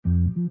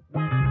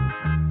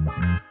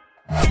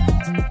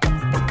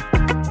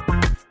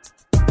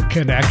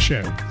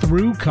Connection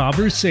through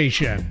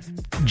conversation.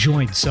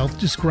 Join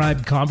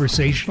self-described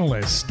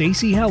conversationalist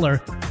Stacy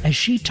Heller as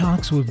she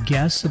talks with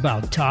guests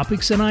about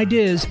topics and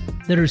ideas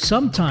that are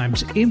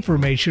sometimes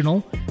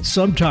informational,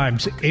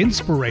 sometimes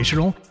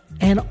inspirational,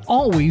 and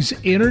always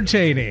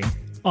entertaining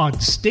on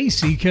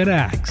Stacy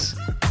Connects.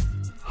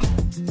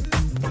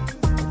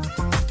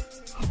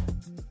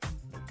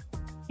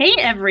 Hey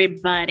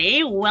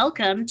everybody,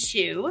 welcome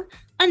to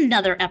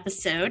another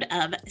episode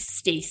of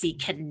Stacy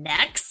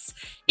Connects.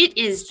 It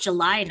is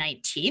July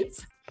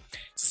 19th.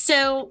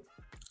 So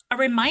a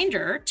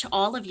reminder to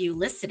all of you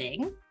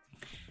listening,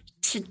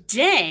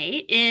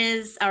 today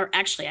is, or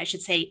actually I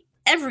should say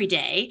every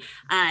day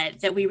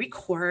that we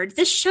record,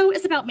 this show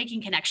is about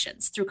making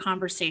connections through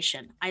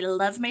conversation. I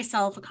love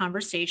myself a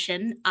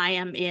conversation. I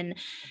am in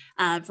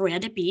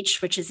Veranda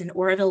Beach, which is in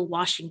Oroville,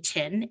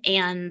 Washington,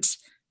 and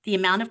the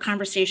amount of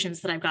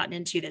conversations that I've gotten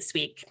into this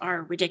week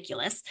are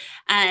ridiculous.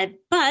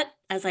 But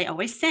as I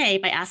always say,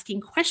 by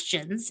asking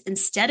questions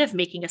instead of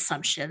making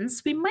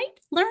assumptions, we might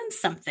learn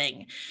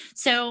something.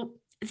 So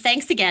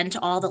thanks again to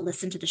all that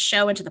listen to the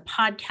show and to the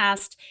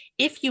podcast.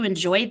 If you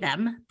enjoy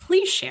them,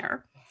 please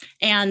share.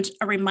 And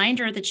a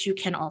reminder that you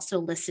can also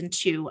listen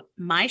to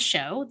my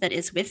show that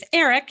is with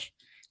Eric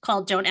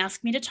called Don't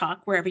Ask Me to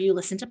Talk, wherever you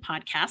listen to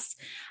podcasts.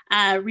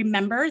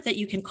 Remember that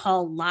you can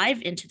call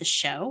live into the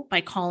show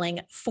by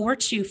calling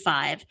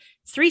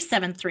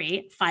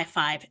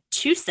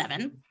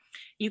 425-373-5527.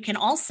 You can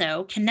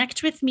also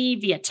connect with me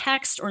via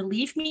text or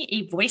leave me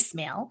a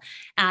voicemail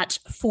at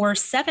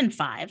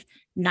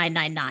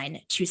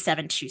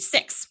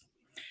 475-999-2726.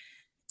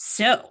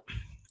 So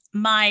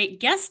my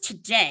guest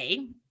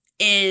today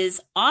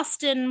is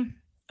Austin.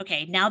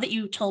 Okay, now that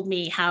you told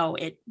me how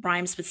it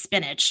rhymes with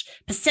spinach,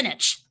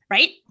 Pasinich,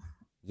 right?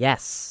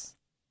 Yes.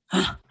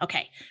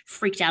 Okay,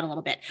 freaked out a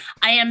little bit.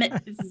 I am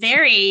there's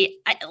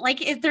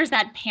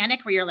that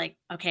panic where you're like,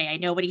 okay, I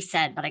know what he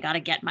said, but I got to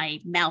get my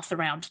mouth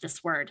around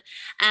this word.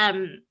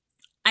 I'm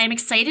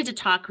excited to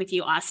talk with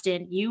you,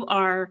 Austin. You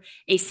are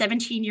a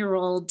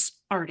 17-year-old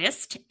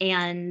artist,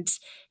 and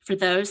for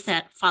those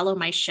that follow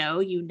my show,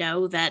 you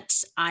know that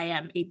I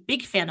am a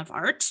big fan of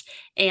art,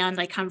 and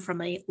I come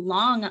from a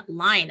long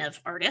line of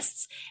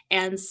artists,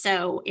 and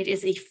so it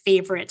is a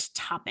favorite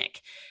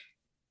topic.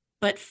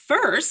 But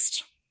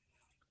first,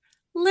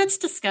 let's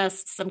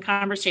discuss some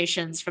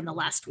conversations from the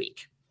last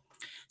week.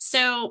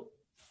 So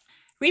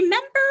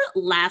remember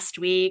last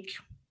week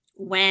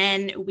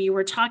when we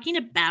were talking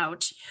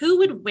about who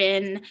would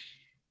win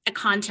a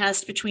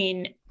contest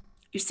between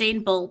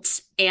Usain Bolt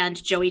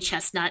and Joey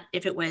Chestnut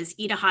if it was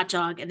eat a hot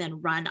dog and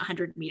then run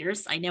 100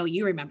 meters? I know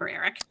you remember,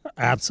 Eric.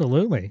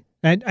 Absolutely.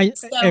 And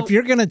if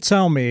you're going to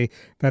tell me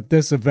that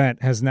this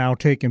event has now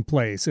taken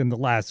place in the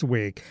last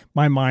week,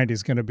 my mind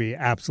is going to be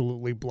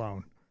absolutely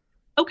blown.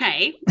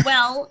 Okay,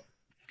 well,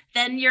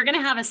 then you're going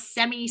to have a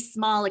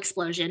semi-small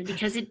explosion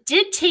because it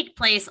did take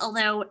place,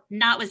 although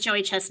not with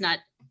Joey Chestnut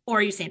or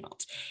Usain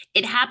Bolt.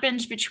 It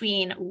happened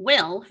between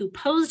Will, who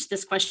posed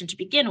this question to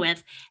begin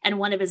with, and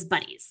one of his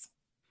buddies.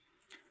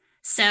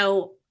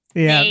 So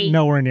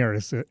nowhere near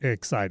as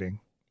exciting.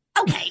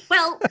 Okay,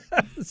 well,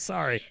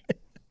 sorry.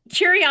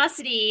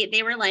 Curiosity,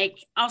 they were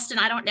like, Austin,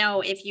 I don't know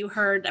if you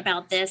heard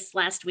about this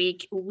last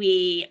week.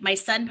 My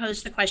son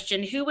posed the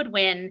question, who would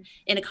win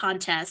in a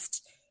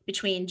contest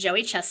between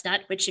Joey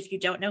Chestnut, which if you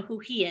don't know who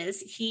he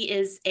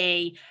is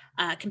a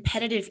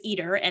competitive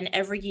eater. And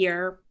every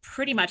year,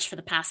 pretty much for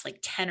the past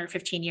 10 or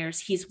 15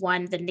 years, he's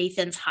won the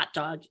Nathan's hot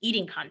dog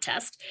eating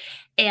contest.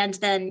 And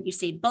then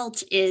Usain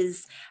Bolt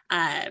is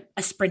a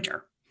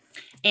sprinter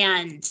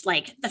and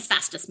the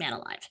fastest man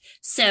alive.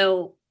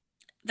 So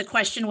the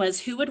question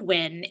was who would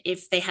win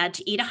if they had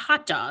to eat a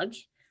hot dog,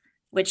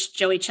 which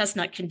Joey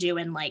Chestnut can do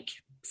in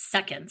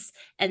seconds,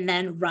 and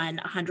then run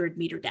a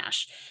 100-meter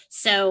dash.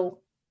 So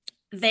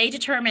they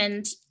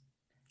determined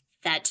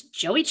that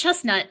Joey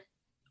Chestnut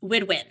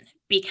would win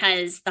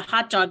because the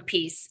hot dog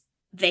piece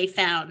they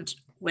found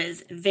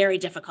was very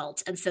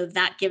difficult. And so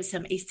that gives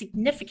him a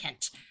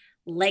significant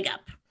leg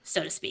up,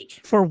 so to speak.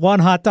 For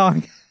one hot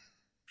dog?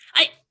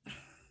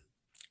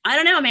 I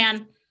don't know,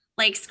 man.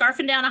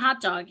 Scarfing down a hot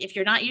dog if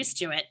you're not used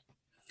to it.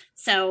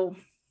 So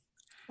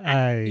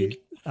I'm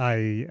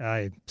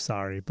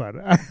sorry, but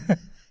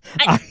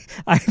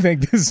I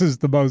think this is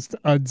the most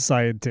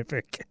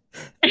unscientific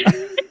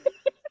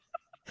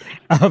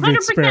of 100%.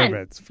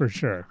 experiments, for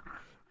sure.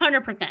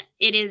 100%.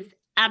 It is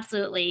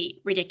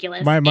absolutely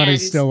ridiculous. My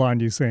money's still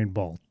on Usain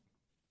Bolt.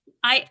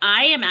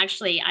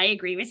 I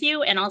agree with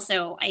you. And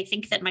also, I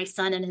think that my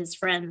son and his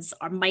friends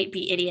might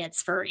be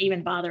idiots for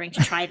even bothering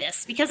to try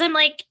this because I'm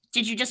like,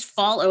 did you just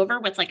fall over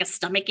with a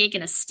stomach ache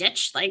and a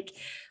stitch?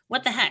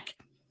 What the heck?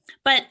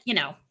 But,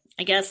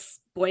 I guess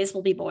boys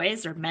will be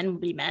boys or men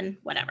will be men,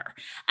 whatever.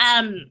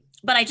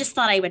 But I just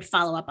thought I would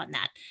follow up on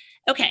that.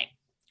 Okay.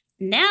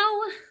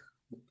 Now,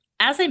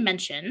 as I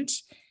mentioned,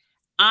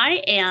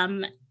 I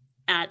am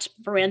at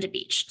Veranda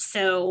Beach.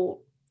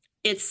 So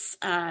it's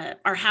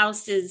our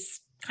house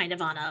is kind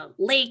of on a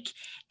lake,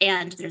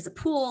 and there's a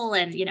pool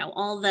and,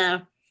 all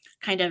the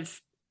kind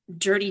of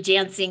dirty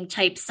dancing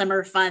type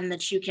summer fun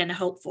that you can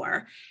hope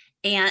for.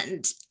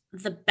 And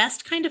the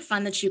best kind of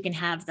fun that you can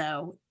have,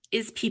 though,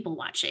 is people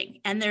watching.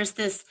 And there's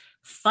this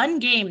fun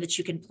game that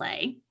you can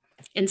play.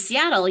 In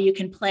Seattle, you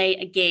can play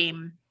a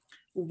game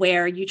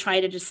where you try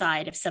to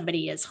decide if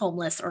somebody is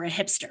homeless or a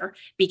hipster,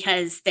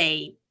 because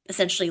they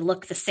essentially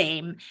look the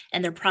same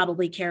and they're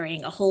probably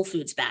carrying a Whole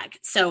Foods bag.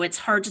 So it's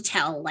hard to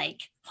tell,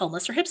 like,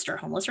 homeless or hipster,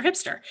 homeless or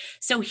hipster.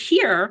 So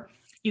here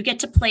you get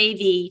to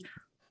play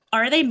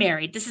are they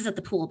married? This is at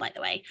the pool, by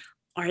the way.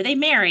 Are they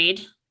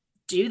married?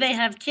 Do they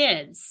have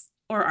kids?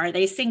 Or are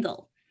they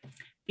single?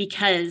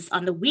 Because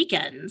on the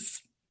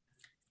weekends,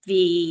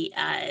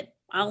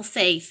 I'll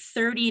say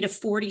 30 to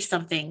 40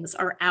 somethings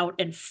are out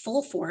in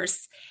full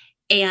force,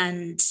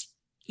 and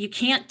you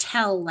can't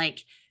tell,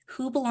 like,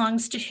 who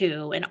belongs to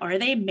who, and are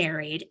they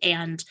married,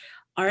 and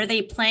are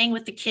they playing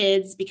with the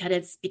kids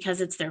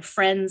because it's their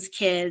friends'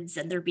 kids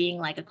and they're being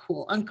like a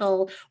cool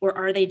uncle, or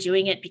are they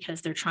doing it because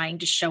they're trying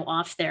to show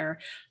off their,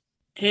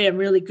 hey, I'm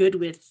really good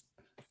with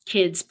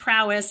kids'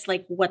 prowess,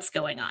 like, what's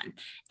going on?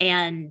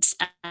 And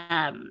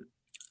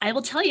I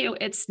will tell you,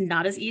 it's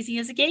not as easy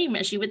as a game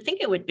as you would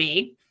think it would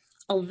be.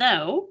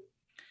 Although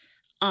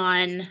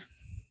on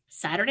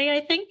Saturday, I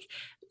think,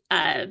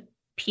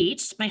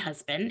 Pete, my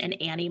husband,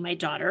 and Annie, my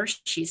daughter,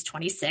 she's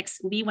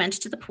 26, we went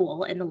to the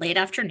pool in the late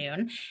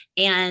afternoon,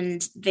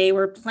 and they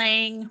were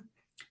playing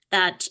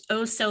that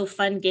oh so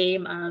fun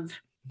game of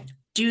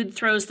dude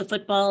throws the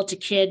football to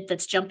kid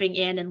that's jumping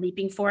in and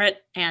leaping for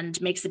it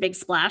and makes a big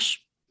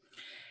splash.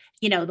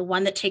 The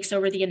one that takes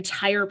over the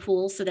entire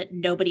pool so that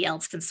nobody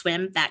else can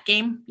swim, that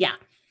game. Yeah.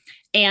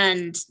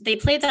 And they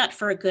played that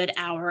for a good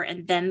hour,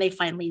 and then they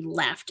finally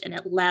left, and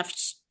it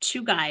left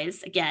two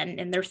guys, again,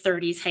 in their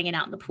 30s, hanging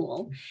out in the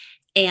pool.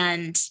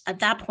 And at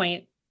that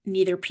point,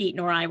 neither Pete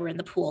nor I were in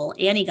the pool.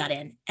 Annie got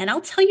in. And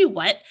I'll tell you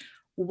what,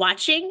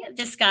 watching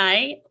this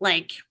guy,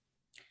 like,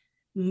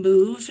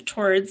 move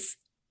towards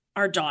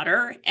our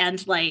daughter,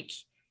 and, like,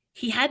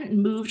 he hadn't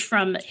moved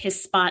from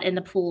his spot in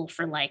the pool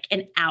for like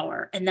an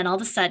hour. And then all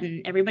of a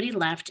sudden everybody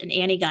left and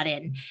Annie got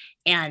in,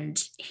 and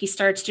he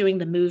starts doing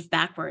the move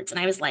backwards.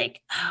 And I was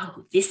like,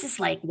 oh, this is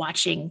like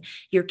watching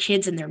your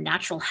kids in their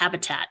natural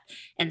habitat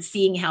and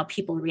seeing how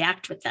people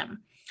react with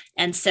them.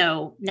 And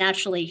so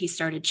naturally he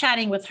started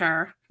chatting with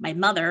her. My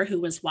mother,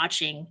 who was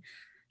watching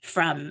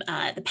from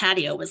the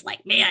patio, was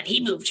like, man,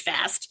 he moved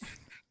fast.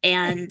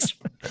 And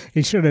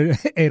he should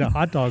have ate a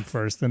hot dog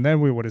first, and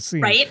then we would have seen.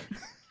 Right?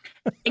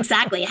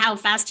 Exactly how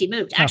fast he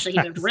moved. Actually,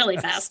 he moved really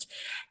fast.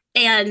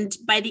 And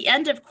by the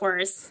end, of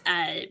course,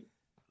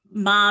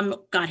 Mom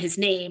got his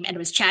name and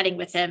was chatting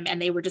with him,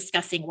 and they were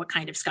discussing what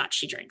kind of scotch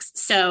she drinks.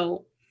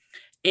 So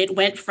it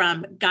went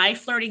from guy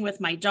flirting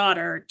with my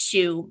daughter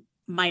to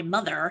my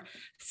mother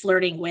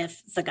flirting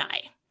with the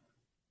guy,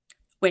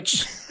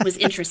 which was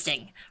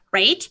interesting,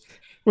 right?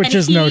 Which and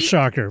is no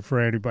shocker for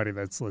anybody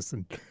that's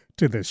listened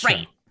to this show.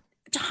 Right,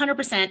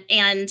 100%.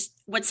 And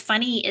what's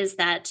funny is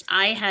that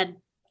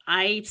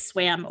I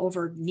swam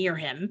over near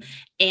him,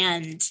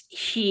 and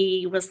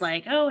he was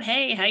like, oh,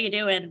 hey, how you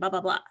doing? Blah,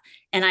 blah, blah.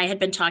 And I had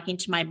been talking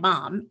to my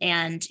mom,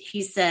 and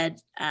he said,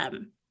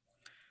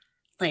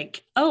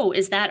 like, oh,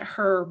 is that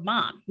her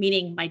mom?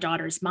 Meaning my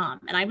daughter's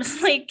mom. And I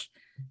was like,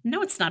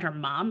 no, it's not her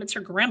mom. It's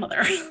her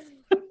grandmother.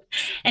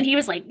 And he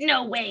was like,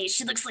 no way.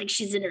 She looks like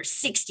she's in her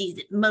 60s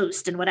at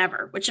most and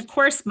whatever, which of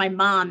course my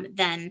mom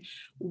then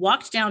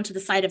walked down to the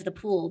side of the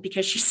pool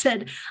because she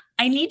said,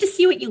 I need to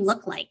see what you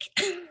look like.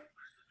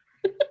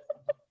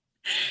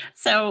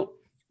 So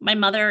my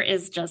mother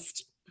is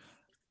just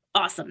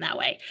awesome that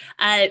way,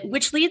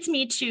 which leads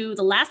me to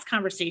the last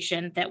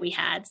conversation that we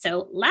had.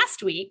 So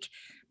last week,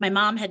 my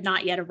mom had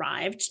not yet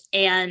arrived.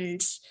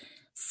 And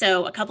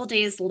so a couple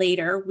days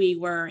later, we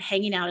were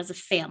hanging out as a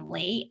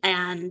family,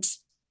 and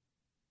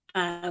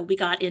we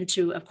got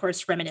into, of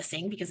course,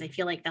 reminiscing, because I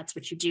feel like that's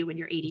what you do when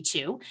you're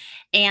 82.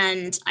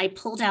 And I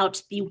pulled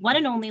out the one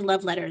and only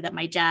love letter that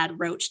my dad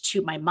wrote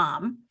to my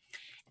mom.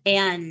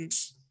 And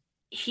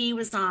he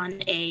was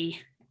on a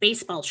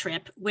baseball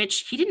trip,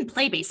 which he didn't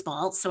play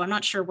baseball, so I'm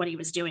not sure what he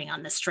was doing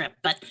on this trip.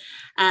 But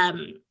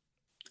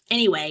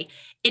anyway,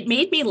 it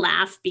made me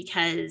laugh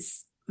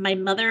because my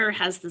mother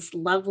has this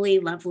lovely,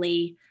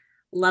 lovely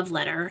love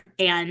letter.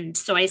 And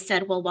so I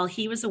said, well, while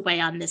he was away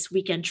on this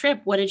weekend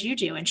trip, what did you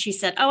do? And she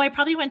said, oh, I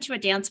probably went to a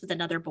dance with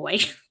another boy.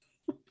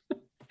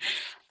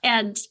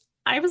 And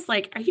I was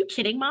like, are you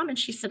kidding, Mom? And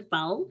she said,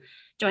 well,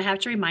 do I have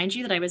to remind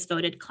you that I was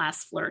voted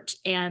class flirt?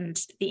 And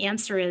the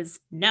answer is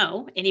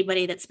no.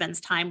 Anybody that spends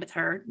time with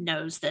her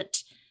knows that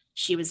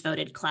she was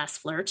voted class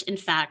flirt. In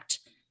fact,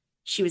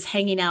 she was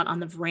hanging out on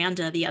the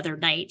veranda the other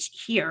night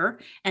here,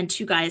 and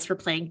two guys were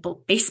playing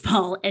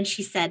baseball. And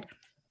she said,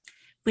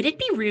 would it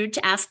be rude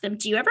to ask them,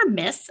 do you ever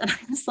miss? And I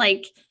was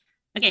like,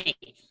 okay,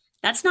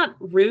 that's not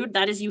rude.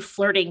 That is you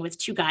flirting with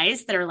two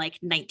guys that are like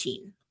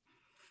 19.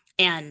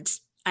 And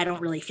I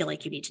don't really feel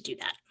like you need to do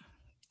that.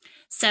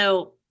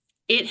 So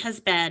it has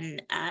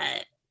been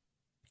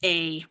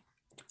a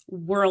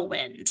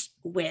whirlwind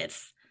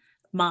with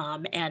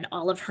mom and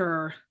all of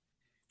her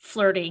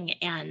flirting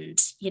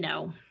and,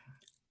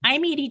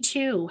 I'm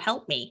 82,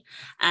 help me,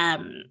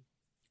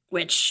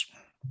 which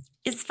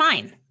is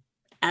fine.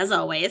 As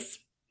always,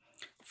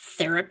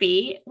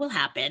 therapy will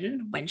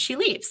happen when she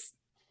leaves.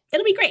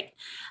 It'll be great.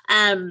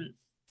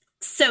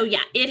 So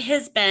yeah, it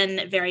has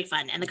been very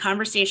fun. And the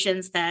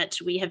conversations that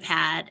we have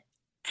had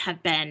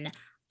have been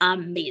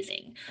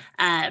amazing.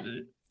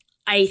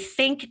 I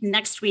think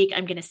next week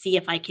I'm going to see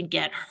if I can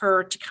get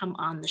her to come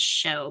on the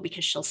show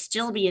because she'll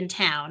still be in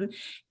town.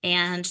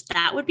 And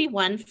that would be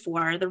one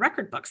for the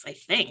record books, I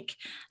think.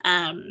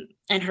 And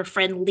her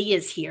friend Lee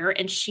is here,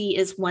 and she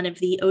is one of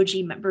the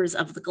OG members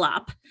of the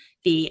GLOP,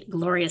 the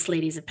Glorious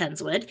Ladies of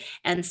Penswood.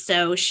 And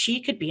so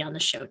she could be on the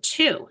show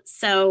too.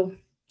 So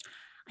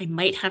I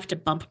might have to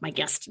bump my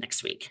guest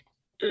next week.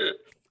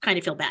 Kind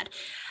of feel bad.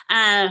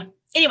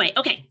 Anyway,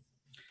 okay.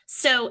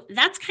 So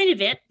that's kind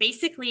of it.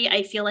 Basically,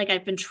 I feel like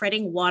I've been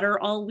treading water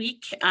all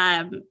week,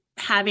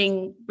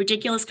 having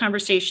ridiculous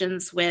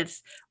conversations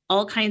with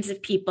all kinds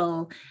of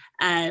people,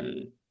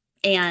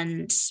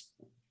 and,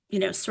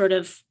 sort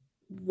of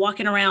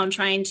walking around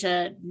trying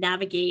to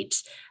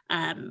navigate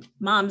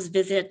mom's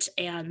visit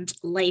and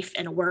life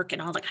and work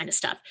and all that kind of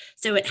stuff.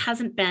 So it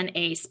hasn't been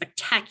a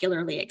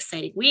spectacularly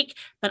exciting week,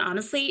 but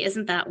honestly,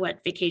 isn't that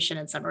what vacation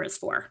and summer is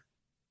for?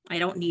 I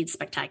don't need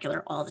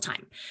spectacular all the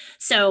time.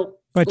 So,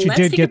 but you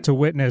did get to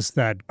witness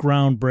that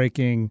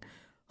groundbreaking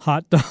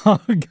hot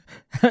dog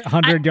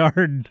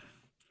 100-yard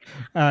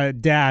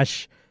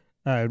dash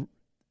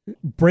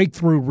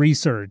breakthrough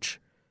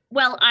research.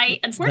 Well,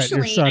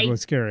 unfortunately, that your son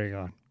was carrying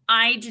on.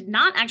 I did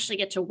not actually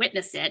get to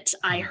witness it.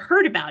 I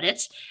heard about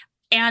it.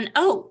 And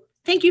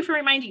thank you for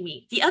reminding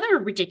me. The other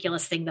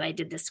ridiculous thing that I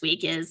did this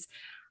week is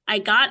I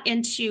got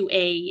into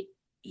a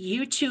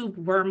YouTube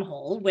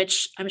wormhole,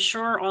 which I'm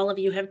sure all of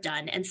you have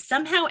done, and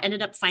somehow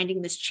ended up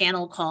finding this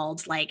channel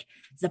called like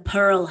The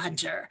Pearl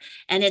Hunter.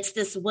 And it's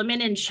this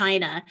woman in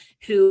China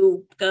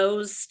who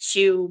goes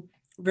to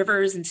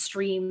rivers and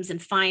streams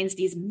and finds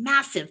these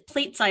massive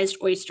plate-sized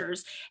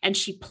oysters, and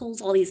she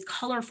pulls all these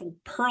colorful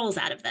pearls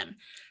out of them.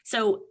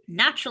 So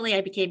naturally,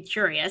 I became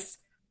curious.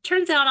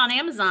 Turns out on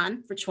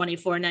Amazon for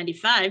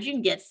 $24.95, you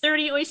can get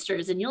 30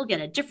 oysters and you'll get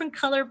a different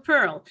color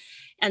pearl.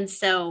 And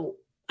so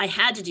I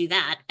had to do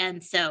that.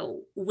 And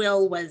so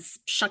Will was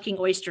shucking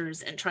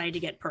oysters and trying to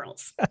get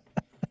pearls.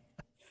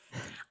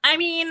 I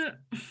mean,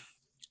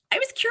 I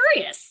was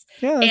curious.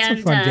 Yeah, that's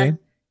a fun game.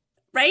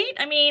 Right?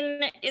 I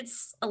mean,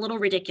 it's a little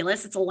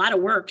ridiculous. It's a lot of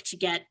work to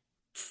get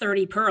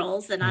 30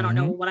 pearls, and I don't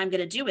know what I'm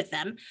going to do with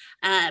them.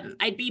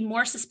 I'd be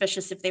more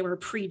suspicious if they were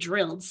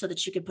pre-drilled so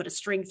that you could put a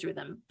string through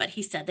them, but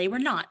he said they were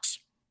not.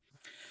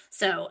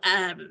 So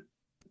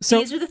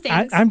these are the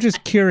things. I'm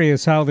just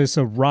curious how this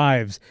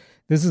arrives.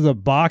 This is a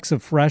box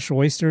of fresh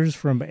oysters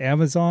from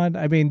Amazon.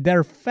 I mean,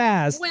 they're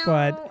fast,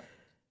 but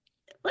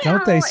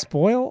don't they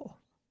spoil?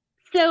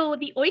 So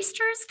the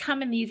oysters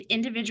come in these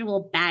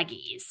individual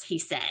baggies, he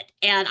said,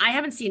 and I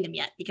haven't seen them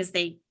yet because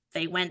they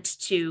went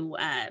to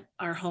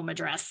our home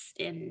address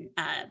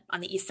on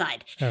the east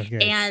side. Okay.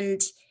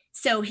 And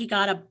so he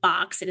got a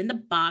box, and in the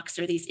box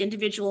are these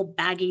individual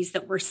baggies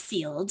that were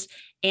sealed,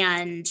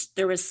 and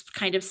there was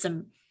kind of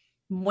some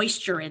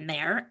moisture in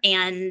there.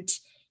 And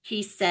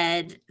he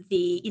said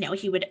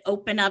he would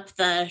open up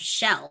the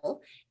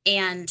shell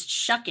and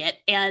shuck it.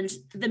 And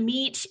the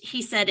meat,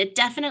 he said, it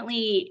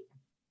definitely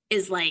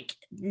is like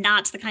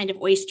not the kind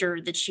of oyster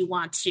that you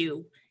want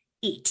to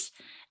eat.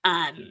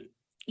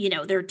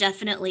 They're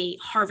definitely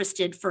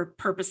harvested for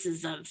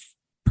purposes of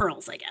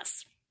pearls, I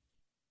guess.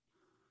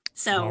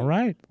 So, all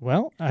right.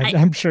 Well,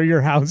 I'm sure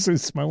your house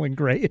is smelling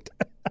great.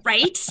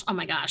 Right? Oh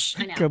my gosh.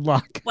 I know. Good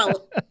luck.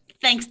 Well,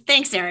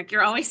 thanks, Eric.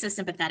 You're always so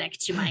sympathetic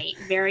to my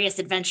various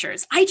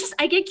adventures. I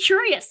get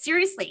curious.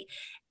 Seriously.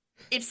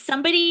 If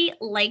somebody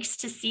likes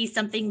to see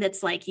something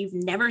that's like you've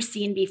never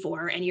seen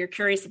before and you're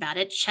curious about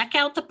it, check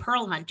out The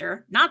Pearl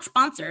Hunter. Not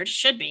sponsored,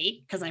 should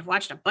be, because I've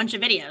watched a bunch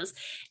of videos.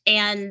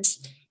 And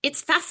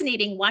it's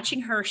fascinating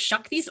watching her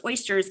shuck these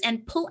oysters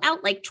and pull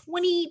out like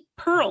 20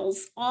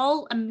 pearls,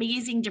 all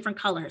amazing different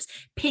colors: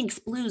 pinks,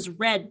 blues,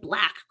 red,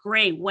 black,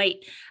 gray,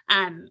 white.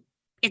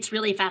 It's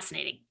really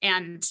fascinating.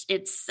 And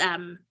it's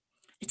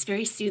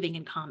very soothing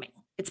and calming.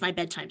 It's my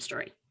bedtime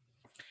story.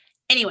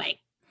 Anyway,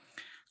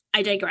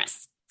 I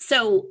digress.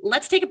 So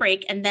let's take a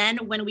break. And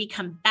then when we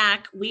come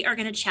back, we are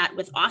going to chat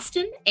with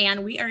Austin,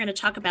 and we are going to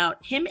talk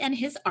about him and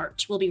his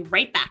art. We'll be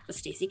right back with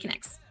Stacy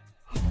Connects.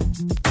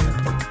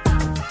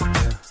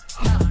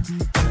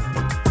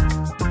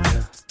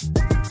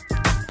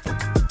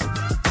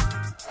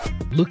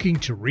 Looking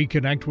to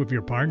reconnect with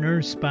your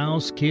partner,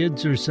 spouse,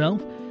 kids, or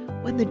self?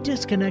 When the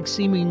disconnect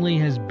seemingly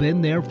has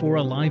been there for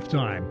a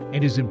lifetime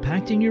and is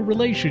impacting your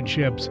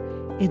relationships,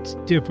 it's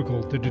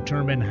difficult to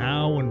determine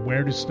how and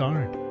where to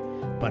start.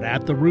 But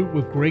At the Root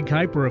with Greg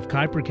Kuiper of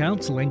Kuiper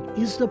Counseling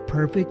is the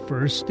perfect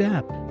first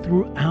step.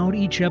 Throughout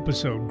each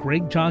episode,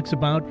 Greg talks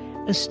about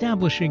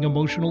establishing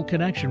emotional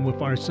connection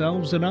with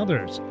ourselves and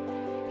others.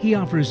 He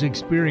offers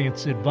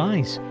experienced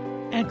advice,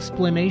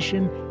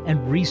 explanation,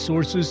 and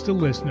resources to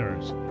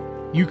listeners.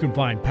 You can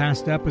find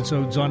past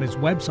episodes on his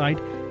website,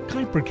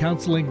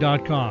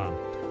 kuipercounseling.com,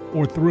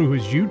 or through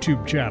his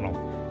YouTube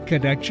channel,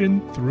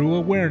 Connection Through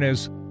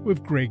Awareness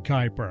with Greg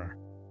Kuiper.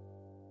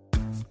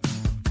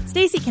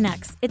 Stacy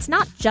Connects. It's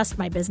not just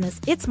my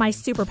business, it's my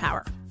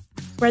superpower.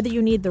 Whether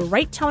you need the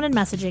right tone and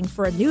messaging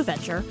for a new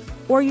venture,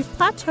 or you've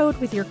plateaued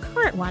with your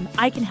current one,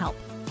 I can help.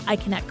 I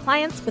connect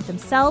clients with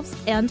themselves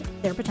and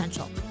their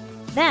potential.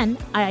 Then,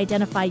 I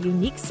identify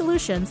unique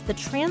solutions that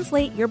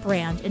translate your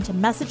brand into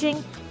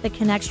messaging that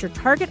connects your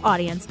target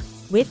audience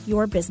with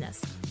your business.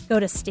 Go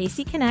to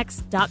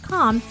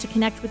stacyconnects.com to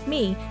connect with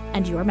me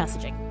and your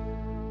messaging.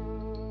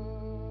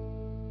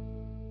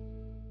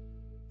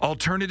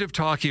 Alternative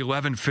Talk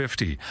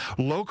 1150,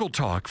 local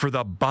talk for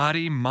the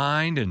body,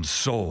 mind, and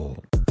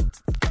soul.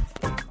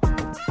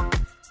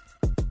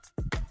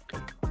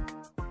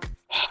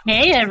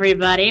 Hey,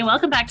 everybody.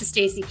 Welcome back to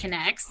Stacy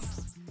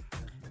Connects.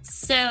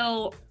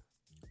 So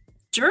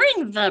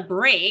during the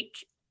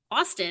break,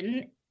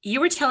 Austin, you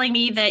were telling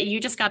me that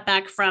you just got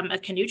back from a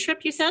canoe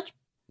trip, you said?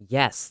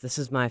 Yes, this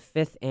is my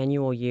 5th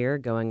annual year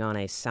going on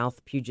a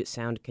South Puget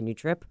Sound canoe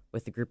trip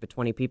with a group of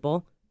 20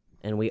 people.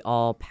 And we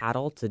all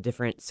paddle to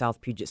different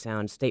South Puget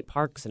Sound state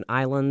parks and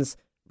islands,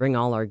 bring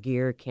all our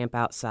gear, camp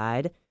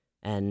outside,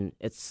 and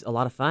it's a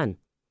lot of fun.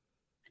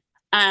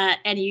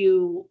 And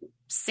you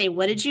say,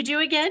 what did you do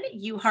again?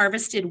 You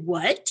harvested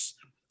what?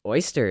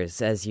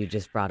 Oysters, as you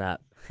just brought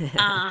up.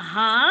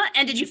 Uh-huh.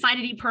 And did you find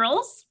any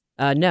pearls?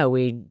 No,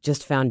 we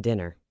just found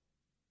dinner.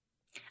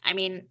 I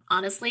mean,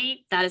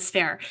 honestly, that is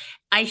fair.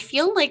 I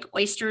feel like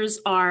oysters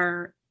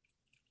are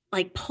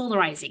like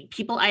polarizing.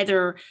 People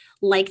either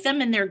like them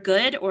and they're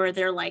good, or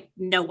they're like,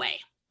 no way.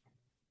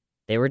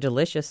 They were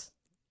delicious.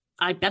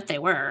 I bet they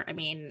were. I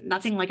mean,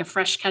 nothing like a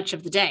fresh catch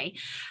of the day.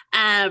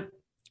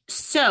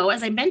 So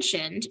as I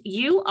mentioned,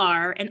 you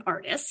are an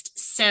artist.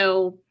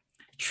 So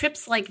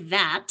trips like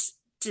that,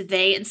 do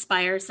they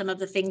inspire some of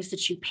the things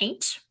that you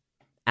paint?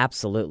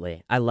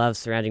 Absolutely. I love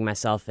surrounding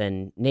myself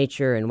in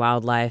nature and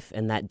wildlife,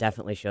 and that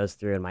definitely shows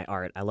through in my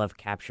art. I love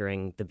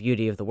capturing the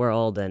beauty of the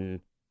world,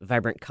 and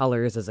vibrant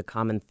colors is a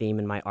common theme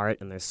in my art,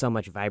 and there's so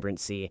much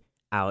vibrancy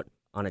out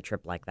on a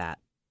trip like that.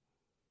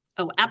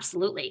 Oh,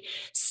 absolutely.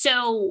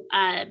 So,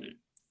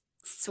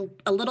 so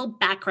a little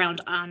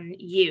background on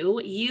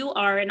you. You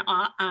are an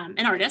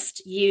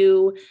artist.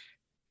 You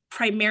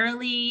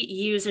primarily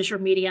use as your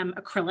medium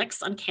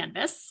acrylics on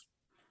canvas.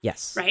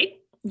 Yes. Right?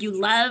 You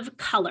love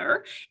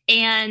color,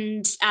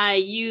 and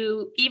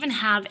you even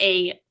have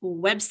a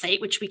website,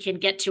 which we can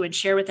get to and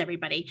share with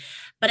everybody.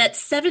 But at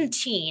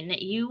 17,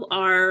 you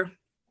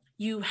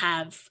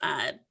have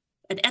an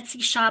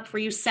Etsy shop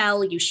where you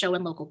sell, you show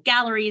in local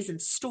galleries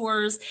and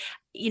stores.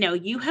 You know,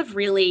 you have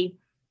really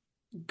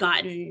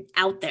gotten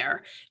out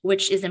there,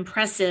 which is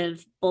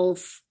impressive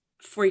both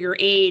for your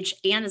age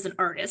and as an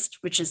artist,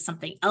 which is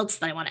something else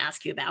that I want to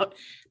ask you about.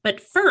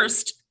 But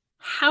first,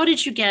 how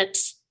did you get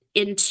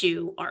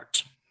into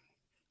art?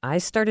 I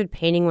started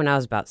painting when I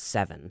was about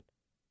 7,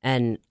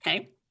 and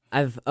Okay.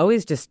 I've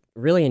always just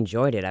really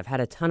enjoyed it. I've had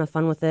a ton of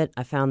fun with it.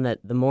 I found that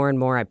the more and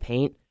more I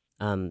paint,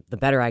 the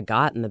better I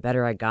got, and the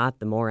better I got,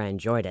 the more I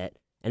enjoyed it.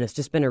 And it's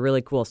just been a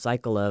really cool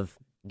cycle of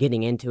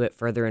getting into it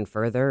further and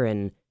further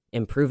and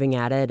improving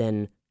at it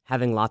and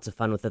having lots of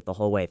fun with it the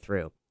whole way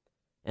through.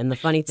 And the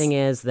funny thing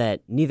is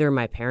that neither of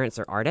my parents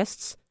are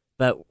artists,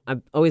 but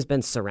I've always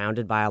been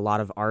surrounded by a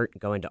lot of art,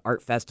 going to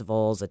art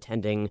festivals,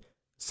 attending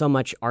so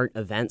much art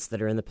events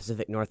that are in the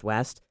Pacific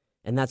Northwest.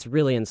 And that's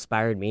really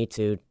inspired me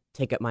to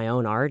take up my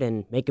own art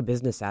and make a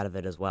business out of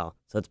it as well.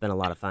 So it's been a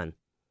lot of fun.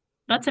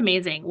 That's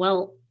amazing.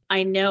 Well,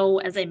 I know,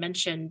 as I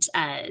mentioned,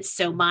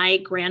 so my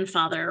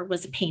grandfather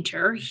was a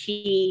painter.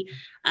 He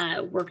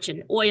worked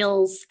in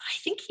oils. I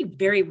think he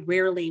very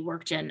rarely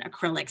worked in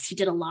acrylics. He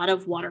did a lot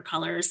of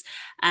watercolors.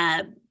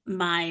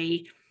 My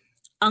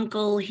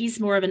uncle, he's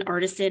more of an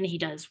artisan. He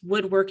does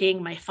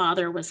woodworking. My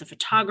father was a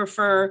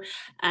photographer.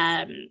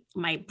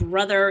 My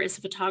brother is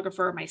a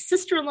photographer. My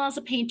sister-in-law is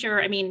a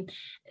painter. I mean,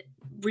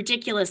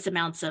 ridiculous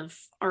amounts of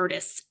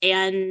artists.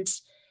 And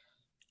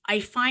I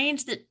find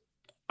that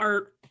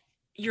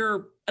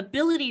your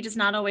ability does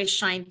not always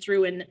shine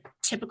through in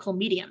typical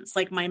mediums.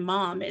 Like my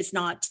mom is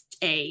not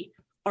a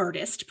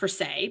artist per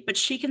se, but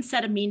she can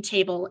set a mean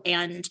table,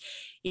 and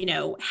you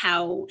know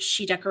how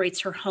she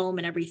decorates her home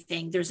and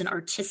everything. There's an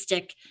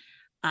artistic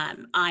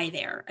eye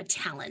there, a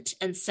talent.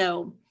 And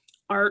so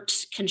art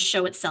can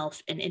show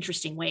itself in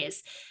interesting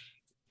ways.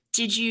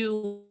 Did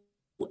you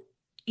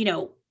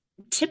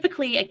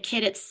typically a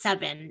kid at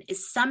 7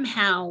 is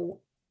somehow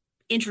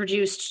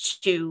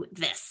introduced to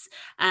this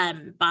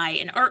by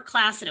an art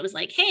class, and it was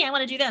like, hey, I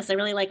want to do this. I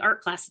really like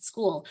art class at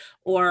school,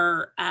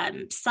 or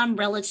some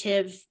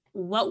relative.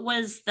 What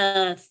was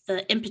the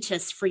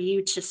impetus for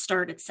you to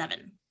start at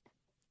 7?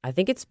 I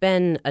think it's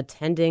been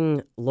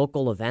attending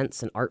local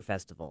events and art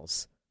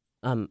festivals.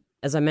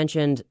 As I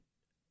mentioned,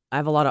 I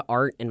have a lot of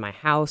art in my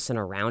house and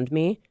around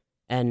me,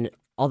 and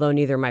although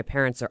neither of my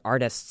parents are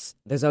artists,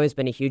 there's always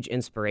been a huge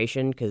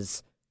inspiration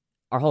because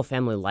our whole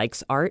family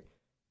likes art.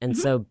 And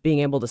so being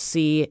able to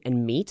see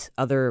and meet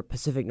other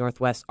Pacific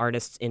Northwest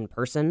artists in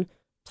person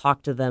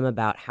talk to them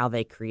about how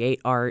they create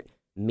art,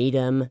 meet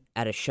them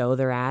at a show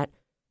they're at,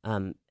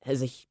 been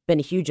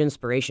a huge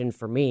inspiration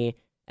for me.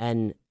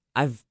 And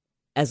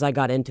as I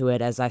got into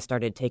it, as I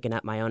started taking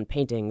up my own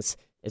paintings,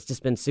 it's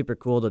just been super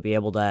cool to be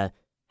able to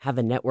have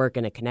a network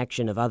and a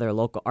connection of other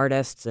local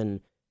artists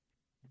and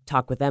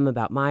talk with them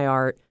about my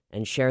art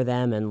and share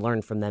them and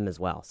learn from them as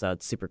well. So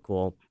it's super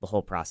cool, the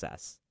whole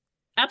process.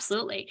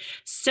 Absolutely.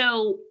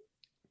 So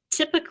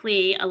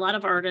typically a lot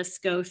of artists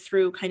go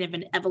through kind of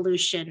an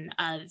evolution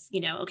of,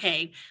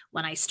 okay,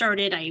 when I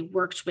started, I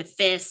worked with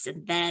this,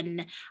 and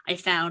then I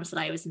found that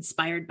I was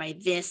inspired by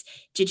this.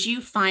 Did you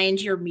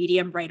find your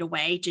medium right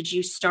away? Did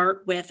you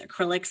start with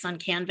acrylics on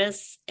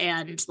canvas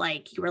and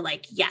you were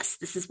like, yes,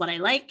 this is what I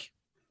like?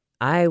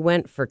 I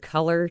went for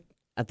color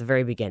at the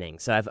very beginning.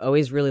 So I've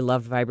always really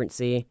loved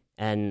vibrancy.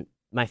 And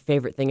my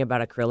favorite thing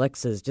about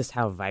acrylics is just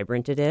how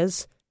vibrant it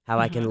is, how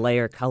I can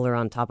layer color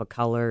on top of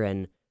color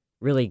and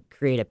really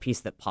create a piece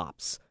that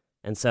pops.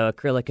 And so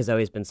acrylic has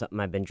always been something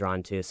I've been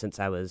drawn to since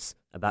I was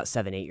about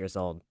 7, 8 years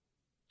old.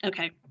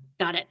 Okay,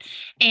 got it.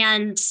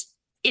 And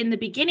in the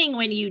beginning,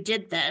 when you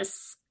did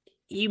this,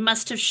 you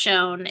must have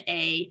shown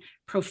a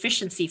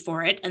proficiency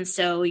for it. And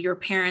so your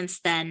parents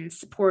then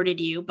supported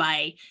you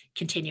by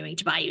continuing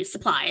to buy you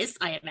supplies,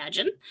 I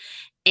imagine,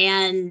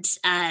 and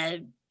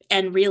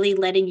really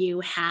letting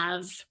you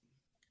have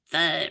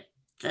the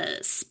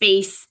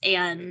space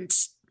and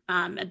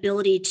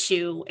ability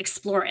to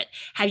explore it.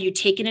 Have you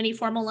taken any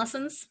formal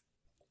lessons?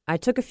 I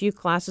took a few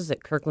classes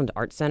at Kirkland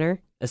Art Center,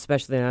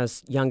 especially when I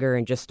was younger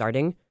and just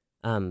starting.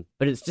 But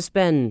it's just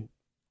been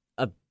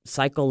a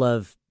cycle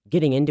of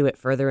getting into it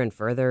further and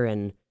further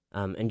and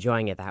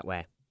enjoying it that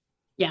way.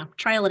 Yeah,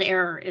 trial and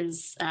error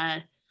is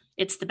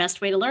it's the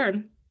best way to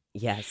learn.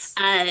 Yes.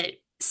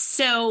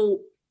 So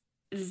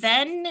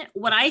then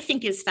what I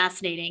think is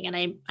fascinating,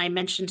 and I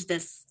mentioned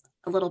this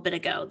a little bit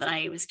ago that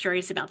I was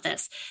curious about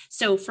this.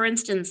 So for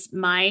instance,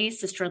 my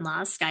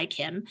sister-in-law, Sky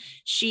Kim,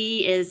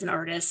 she is an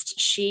artist.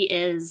 She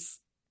is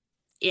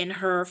in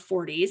her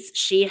 40s.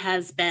 She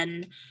has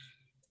been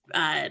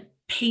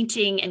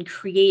painting and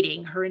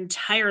creating her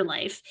entire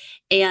life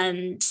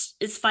and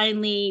is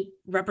finally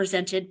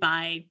represented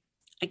by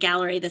a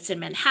gallery that's in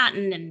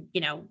Manhattan and,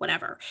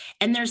 whatever.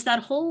 And there's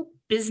that whole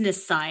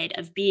business side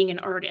of being an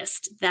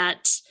artist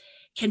that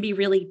can be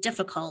really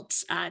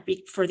difficult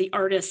for the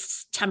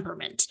artist's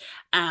temperament.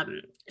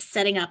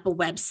 Setting up a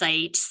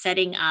website,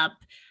 setting up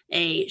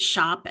a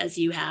shop as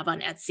you have on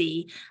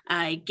Etsy,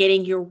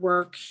 getting your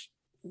work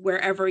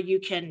wherever you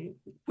can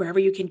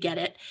get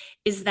it.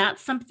 Is that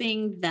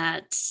something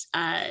that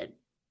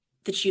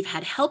you've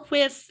had help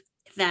with,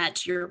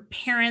 that your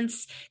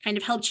parents kind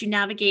of helped you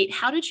navigate?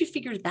 How did you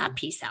figure that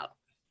piece out?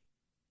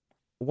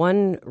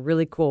 One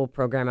really cool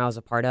program I was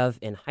a part of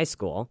in high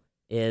school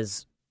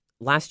is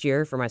last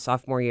year for my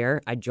sophomore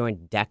year, I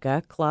joined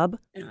DECA Club.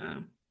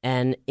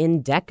 And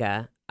in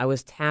DECA, I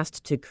was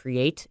tasked to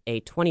create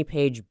a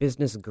 20-page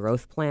business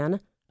growth plan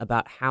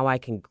about how I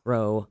can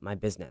grow my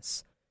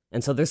business.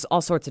 And so there's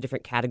all sorts of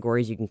different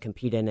categories you can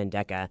compete in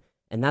DECA.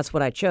 And that's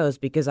what I chose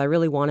because I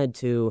really wanted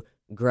to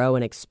grow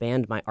and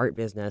expand my art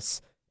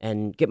business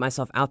and get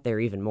myself out there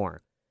even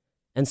more.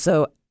 And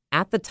so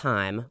at the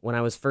time when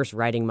I was first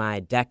writing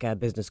my DECA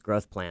business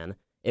growth plan,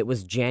 it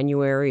was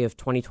January of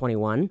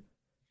 2021.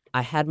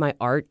 I had my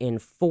art in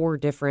 4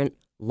 different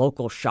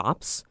local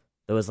shops.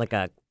 There was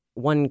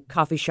one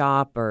coffee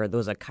shop, or there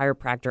was a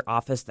chiropractor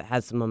office that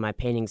had some of my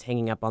paintings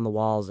hanging up on the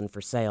walls and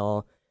for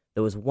sale.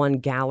 There was one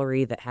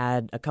gallery that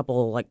had a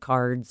couple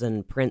cards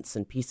and prints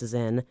and pieces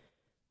in.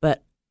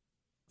 But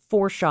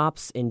 4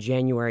 shops in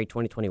January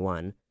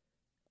 2021.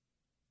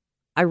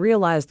 I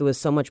realized there was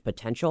so much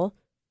potential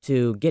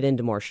to get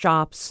into more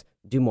shops,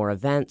 do more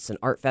events and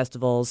art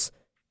festivals,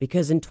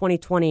 because in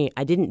 2020,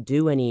 I didn't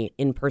do any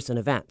in-person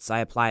events. I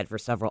applied for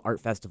several art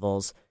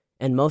festivals,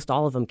 and most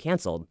all of them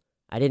canceled.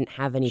 I didn't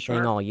have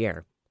anything all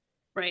year.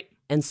 Right.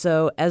 And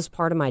so as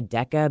part of my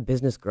DECA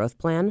business growth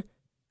plan,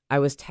 I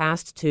was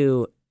tasked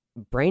to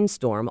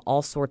brainstorm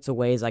all sorts of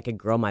ways I could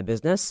grow my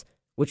business,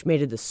 which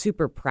made it a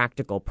super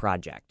practical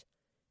project.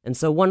 And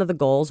so one of the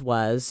goals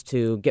was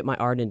to get my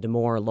art into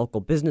more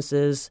local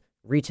businesses,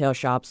 retail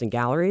shops, and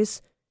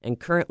galleries. And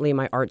currently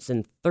my art's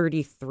in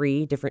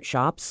 33 different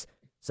shops.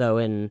 So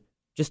in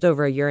just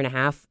over a year and a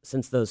half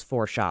since those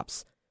 4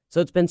 shops.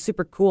 So it's been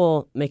super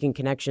cool making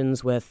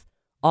connections with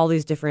all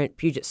these different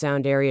Puget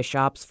Sound area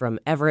shops from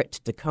Everett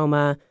to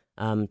Tacoma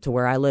to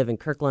where I live in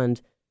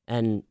Kirkland,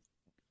 and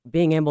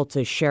being able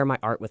to share my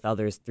art with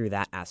others through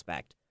that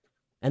aspect.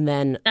 And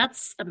then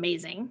that's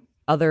amazing.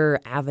 Other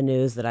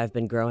avenues that I've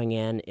been growing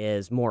in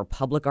is more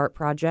public art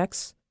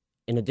projects.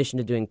 In addition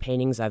to doing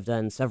paintings, I've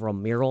done several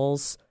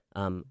murals,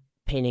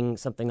 painting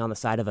something on the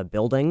side of a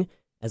building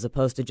as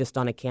opposed to just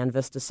on a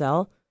canvas to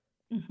sell.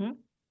 Mm-hmm.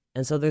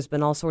 And so there's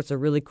been all sorts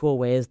of really cool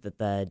ways that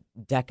the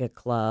DECA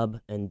Club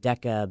and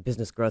DECA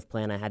business growth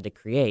plan I had to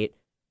create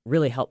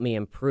really helped me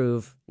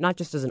improve, not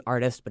just as an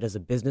artist, but as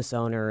a business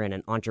owner and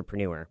an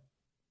entrepreneur.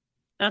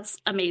 That's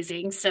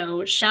amazing.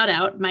 So shout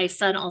out. My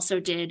son also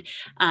did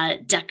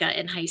DECA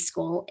in high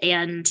school.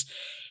 And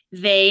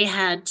they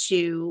had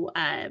to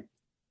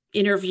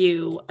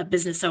interview a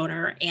business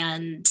owner,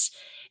 and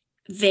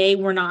they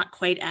were not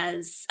quite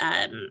as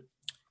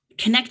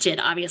connected,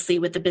 obviously,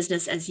 with the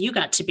business as you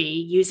got to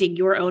be, using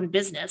your own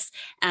business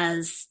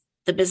as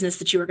the business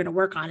that you were going to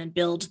work on and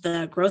build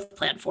the growth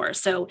plan for.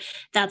 So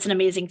that's an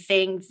amazing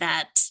thing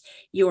that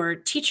your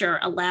teacher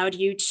allowed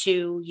you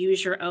to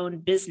use your own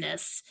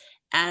business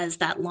as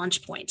that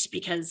launch point,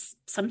 because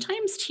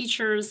sometimes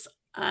teachers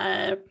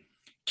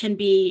can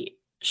be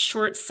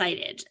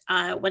short-sighted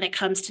when it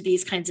comes to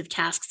these kinds of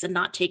tasks and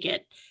not take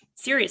it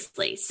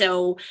seriously.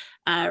 So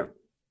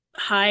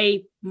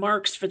high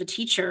marks for the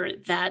teacher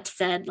that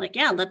said, like,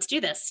 yeah, let's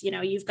do this.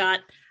 You've got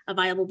a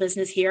viable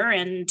business here,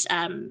 and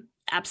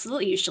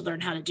absolutely you should learn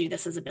how to do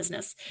this as a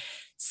business.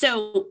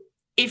 So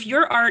if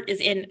your art is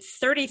in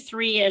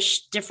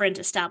 33-ish different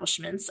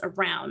establishments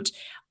around,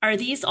 are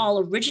these all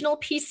original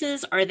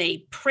pieces? Are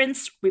they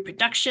prints,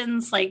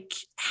 reproductions? Like,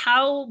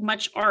 how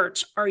much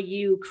art are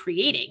you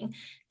creating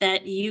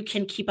that you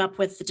can keep up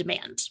with the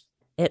demand?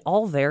 It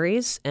all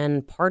varies,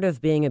 and part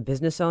of being a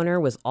business owner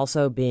was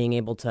also being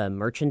able to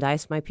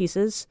merchandise my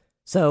pieces.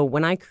 So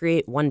when I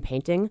create one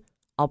painting,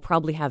 I'll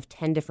probably have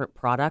 10 different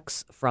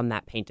products from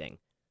that painting.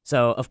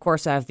 So, of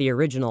course, I have the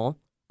original.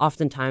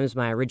 Oftentimes,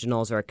 my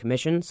originals are a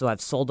commission, so I've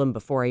sold them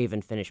before I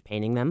even finish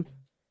painting them.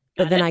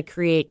 But then I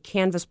create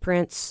canvas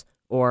prints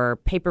or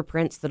paper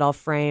prints that I'll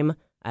frame.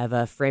 I have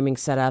a framing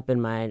setup in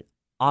my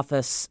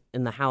office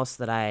in the house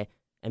that I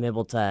am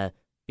able to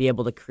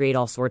create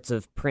all sorts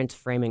of print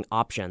framing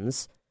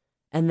options.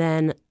 And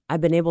then I've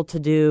been able to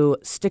do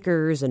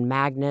stickers and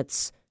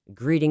magnets,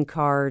 greeting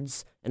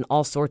cards, and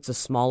all sorts of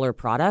smaller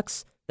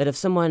products that if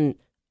someone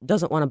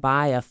doesn't want to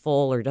buy a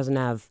full or doesn't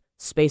have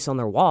space on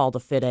their wall to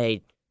fit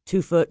a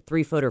 2-foot,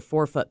 3-foot, or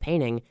 4-foot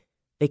painting,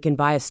 they can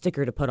buy a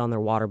sticker to put on their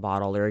water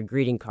bottle or a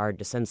greeting card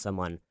to send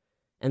someone.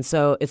 And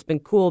so it's been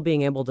cool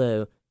being able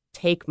to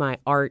take my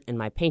art and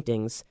my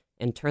paintings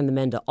and turn them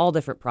into all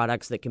different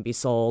products that can be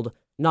sold,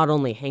 not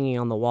only hanging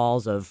on the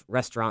walls of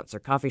restaurants or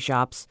coffee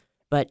shops,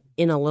 but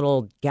in a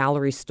little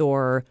gallery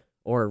store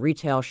or a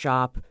retail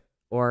shop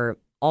or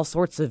all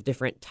sorts of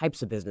different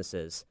types of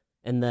businesses.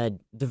 And the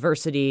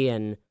diversity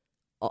and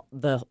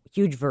the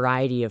huge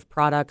variety of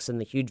products and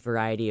the huge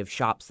variety of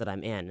shops that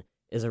I'm in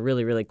is a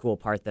really, really cool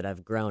part that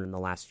I've grown in the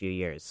last few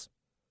years.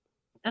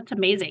 That's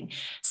amazing.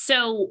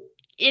 So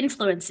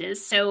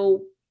influences.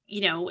 So,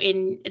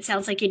 it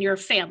sounds like in your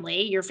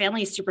family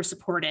is super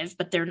supportive,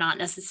 but they're not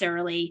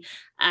necessarily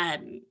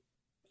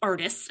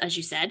artists, as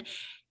you said.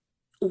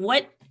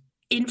 What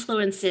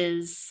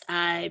influences,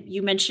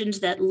 you mentioned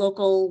that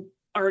local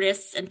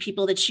artists and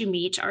people that you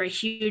meet are a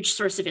huge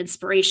source of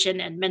inspiration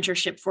and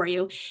mentorship for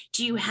you.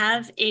 Do you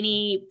have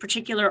any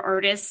particular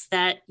artists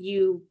that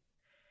you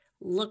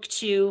look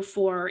to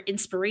for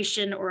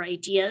inspiration or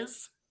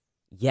ideas?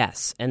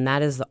 Yes, and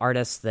that is the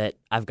artists that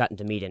I've gotten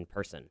to meet in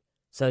person.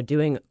 So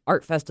doing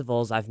art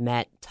festivals, I've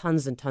met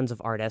tons and tons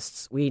of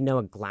artists. We know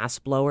a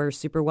glassblower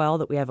super well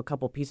that we have a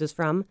couple pieces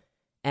from,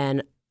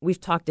 and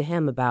we've talked to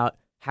him about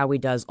how he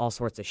does all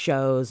sorts of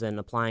shows and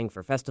applying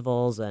for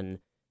festivals, and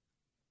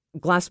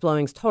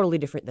glassblowing's totally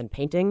different than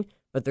painting,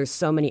 but there's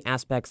so many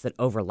aspects that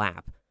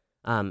overlap.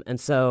 And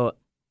so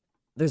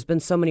there's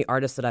been so many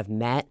artists that I've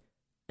met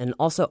and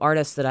also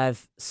artists that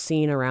I've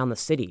seen around the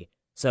city.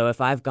 So if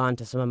I've gone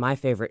to some of my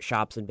favorite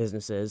shops and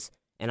businesses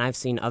and I've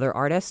seen other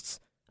artists,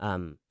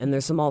 and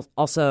there's some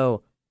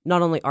also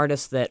not only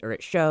artists that are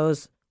at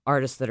shows,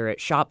 artists that are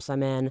at shops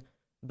I'm in,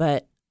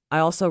 but I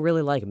also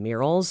really like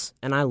murals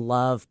and I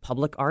love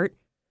public art.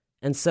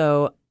 And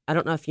so I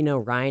don't know if you know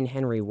Ryan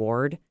Henry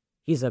Ward.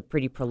 He's a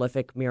pretty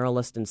prolific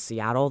muralist in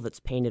Seattle that's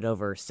painted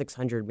over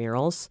 600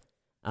 murals.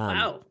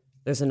 Wow.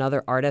 There's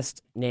another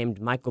artist named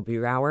Michael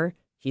Bierauer.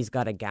 He's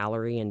got a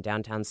gallery in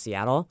downtown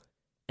Seattle.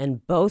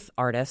 And both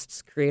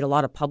artists create a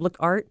lot of public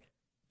art.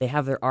 They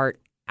have their art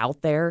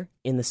out there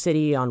in the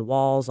city, on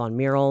walls, on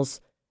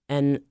murals,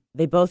 and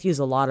they both use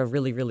a lot of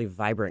really, really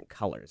vibrant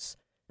colors.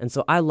 And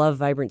so I love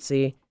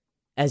vibrancy,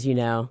 as you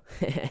know,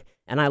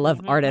 and I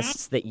love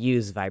artists that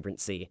use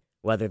vibrancy,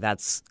 whether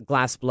that's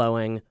glass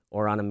blowing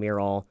or on a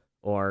mural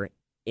or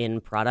in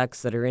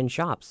products that are in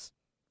shops.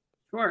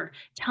 Sure.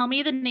 Tell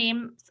me the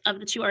names of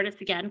the two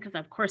artists again, because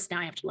of course now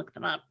I have to look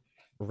them up.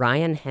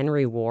 Ryan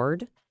Henry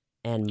Ward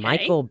and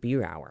Michael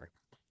Bierauer.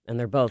 And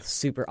they're both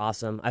super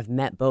awesome. I've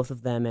met both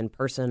of them in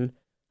person,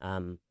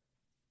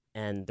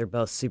 and they're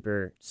both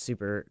super,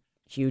 super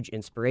huge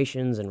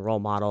inspirations and role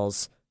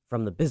models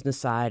from the business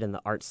side and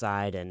the art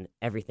side and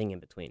everything in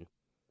between.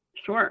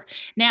 Sure.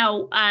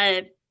 Now,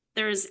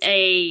 there's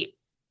a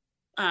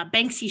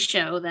Banksy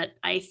show that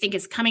I think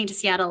is coming to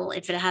Seattle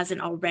if it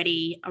hasn't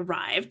already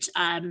arrived.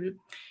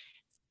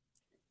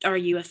 Are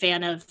you a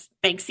fan of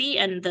Banksy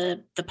and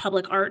the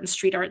public art and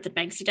street art that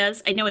Banksy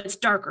does? I know it's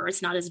darker.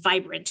 It's not as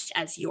vibrant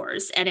as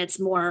yours, and it's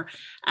more,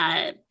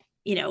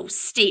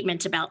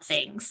 statement about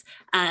things.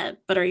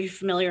 But are you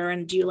familiar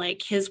and do you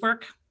like his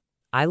work?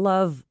 I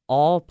love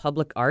all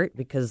public art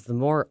because the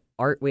more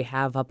art we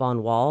have up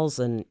on walls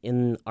and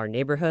in our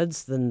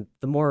neighborhoods, then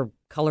the more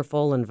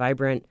colorful and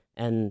vibrant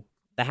and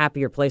the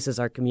happier places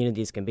our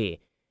communities can be.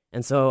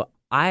 And so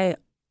I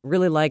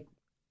really like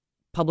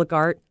public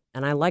art,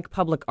 and I like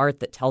public art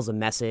that tells a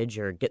message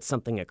or gets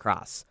something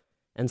across.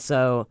 And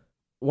so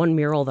one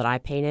mural that I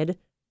painted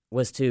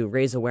was to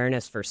raise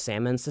awareness for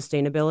salmon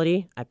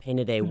sustainability. I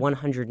painted a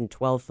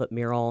 112-foot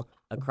mural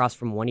across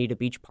from Juanita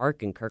Beach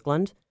Park in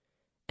Kirkland.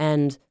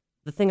 And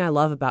the thing I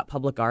love about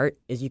public art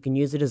is you can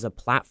use it as a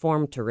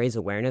platform to raise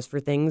awareness for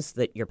things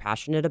that you're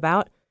passionate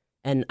about.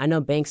 And I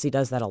know Banksy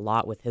does that a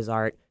lot with his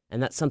art,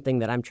 and that's something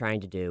that I'm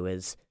trying to do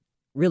is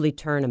really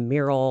turn a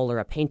mural or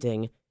a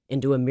painting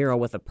into a mural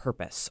with a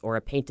purpose, or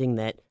a painting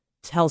that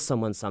tells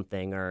someone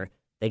something, or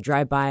they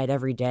drive by it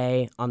every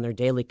day on their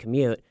daily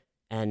commute,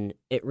 and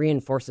it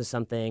reinforces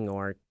something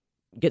or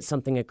gets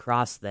something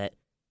across that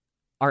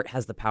art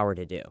has the power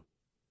to do.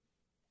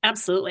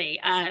 Absolutely.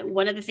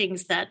 One of the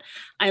things that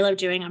I love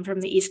doing, I'm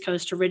from the East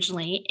Coast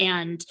originally,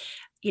 and,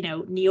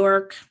 New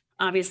York,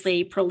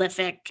 obviously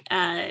prolific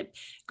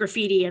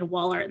graffiti and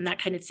wall art and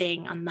that kind of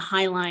thing on the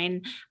High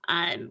Line.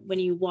 When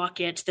you walk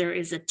it, there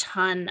is a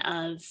ton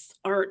of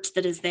art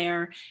that is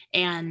there.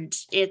 And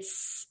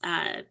it's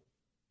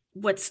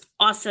what's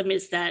awesome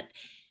is that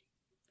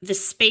the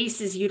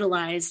space is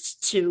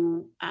utilized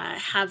to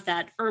have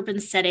that urban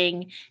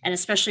setting, and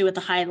especially with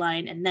the High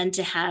Line, and then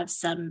to have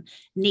some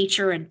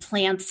nature and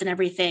plants and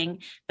everything,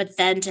 but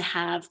then to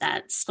have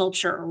that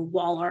sculpture or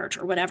wall art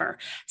or whatever.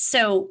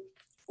 So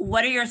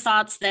what are your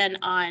thoughts then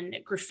on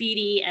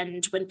graffiti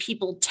and when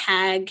people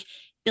tag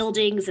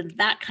buildings and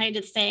that kind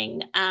of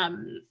thing?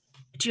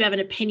 Do you have an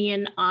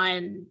opinion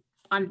on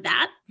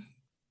that?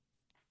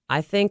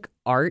 I think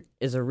art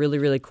is a really,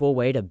 really cool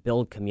way to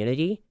build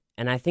community.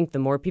 And I think the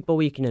more people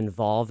we can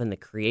involve in the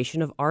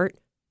creation of art,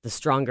 the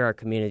stronger our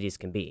communities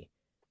can be.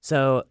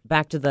 So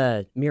back to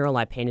the mural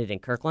I painted in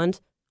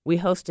Kirkland, we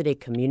hosted a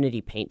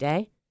community paint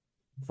day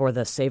for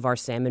the Save Our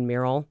Salmon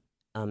mural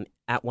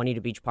at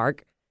Juanita Beach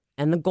Park.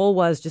 And the goal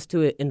was just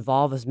to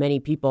involve as many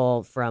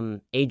people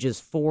from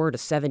ages 4 to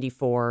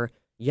 74,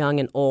 young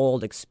and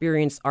old,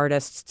 experienced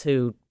artists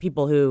to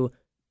people who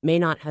may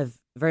not have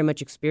very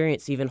much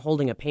experience even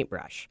holding a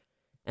paintbrush.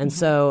 And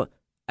so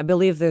I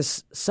believe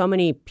there's so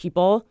many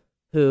people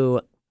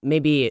who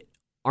maybe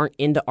aren't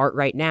into art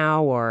right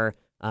now or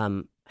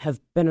have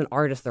been an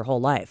artist their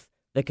whole life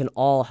that can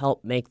all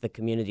help make the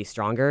community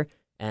stronger.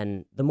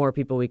 And the more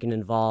people we can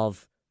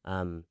involve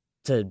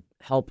to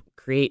help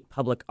create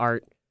public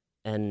art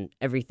and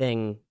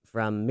everything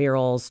from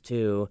murals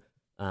to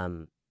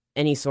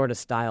any sort of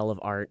style of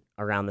art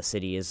around the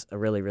city is a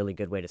really, really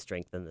good way to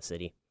strengthen the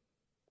city.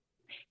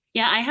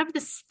 Yeah, I have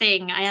this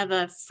thing. I have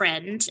a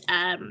friend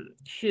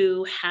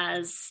who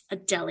has a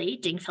deli,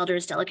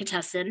 Dingfelder's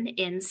Delicatessen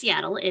in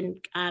Seattle, in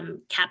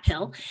Cap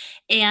Hill.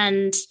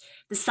 And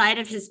the side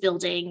of his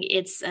building,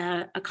 it's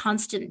a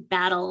constant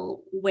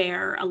battle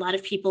where a lot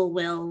of people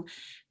will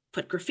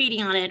put graffiti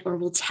on it or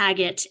will tag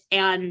it.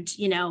 And,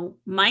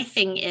 my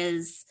thing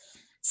is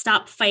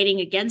stop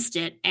fighting against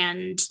it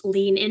and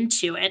lean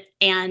into it.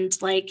 And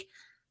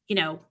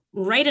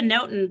write a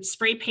note and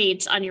spray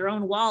paint on your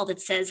own wall that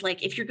says,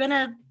 if you're going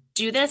to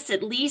do this,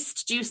 at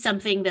least do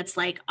something that's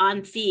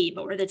on theme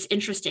or that's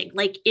interesting.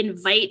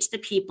 Invite the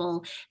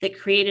people that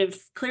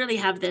clearly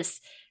have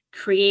this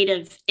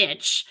creative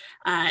itch,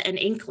 an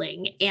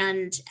inkling,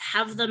 and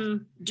have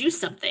them do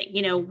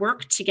something,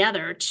 work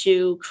together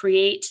to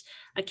create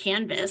a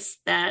canvas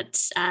that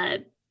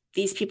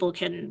these people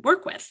can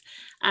work with.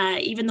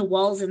 Even the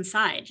walls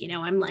inside,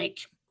 I'm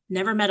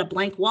never met a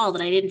blank wall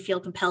that I didn't feel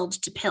compelled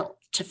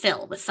to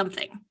fill with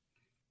something.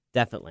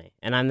 Definitely.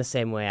 And I'm the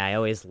same way. I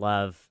always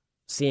love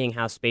seeing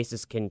how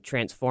spaces can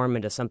transform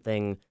into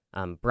something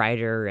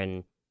brighter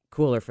and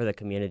cooler for the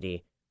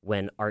community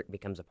when art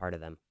becomes a part of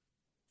them.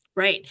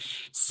 Right.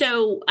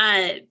 So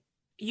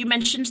you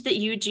mentioned that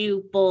you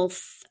do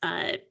both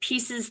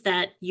pieces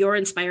that you're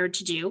inspired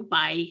to do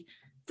by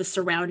the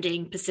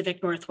surrounding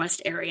Pacific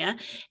Northwest area.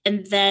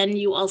 And then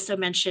you also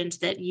mentioned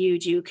that you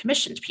do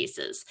commissioned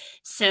pieces.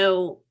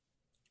 So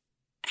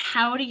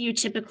how do you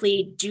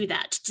typically do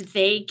that? Do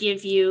they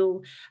give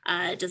you,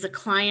 does a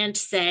client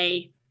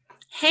say,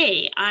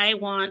 hey, I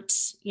want,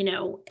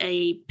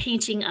 a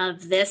painting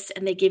of this,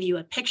 and they give you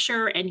a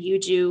picture and you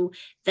do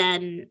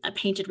then a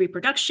painted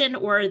reproduction?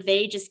 Or are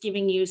they just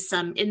giving you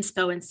some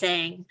inspo and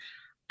saying,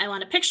 I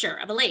want a picture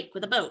of a lake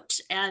with a boat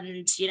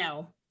and,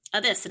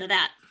 a this and a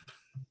that?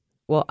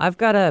 Well, I've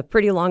got a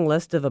pretty long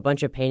list of a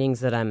bunch of paintings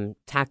that I'm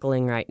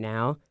tackling right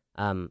now,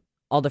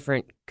 all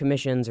different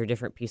commissions or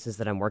different pieces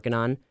that I'm working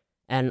on.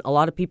 And a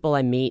lot of people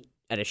I meet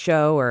at a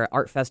show or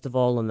art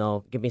festival, and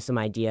they'll give me some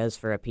ideas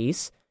for a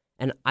piece.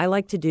 And I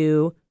like to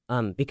do,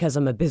 because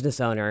I'm a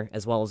business owner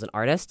as well as an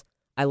artist,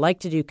 I like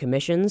to do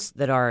commissions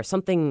that are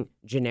something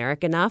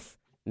generic enough.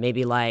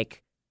 Maybe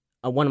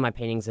one of my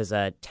paintings is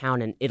a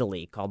town in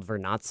Italy called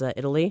Vernazza,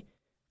 Italy.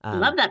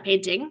 Love that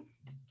painting.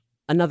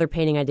 Another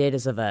painting I did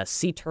is of a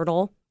sea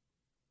turtle.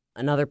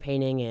 Another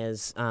painting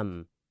is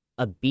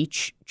a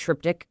beach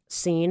triptych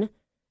scene.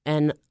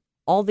 And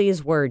all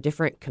these were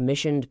different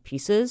commissioned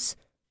pieces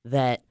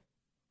that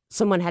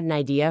someone had an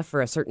idea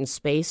for a certain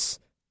space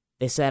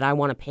they said, I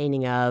want a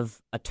painting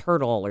of a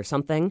turtle or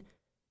something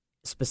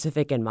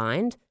specific in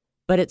mind,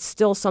 but it's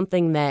still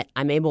something that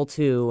I'm able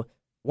to,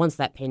 once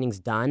that painting's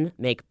done,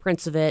 make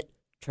prints of it,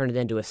 turn it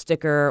into a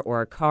sticker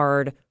or a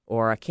card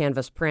or a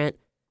canvas print.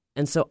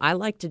 And so I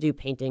like to do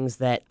paintings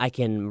that I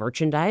can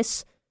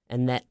merchandise,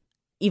 and that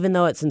even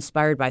though it's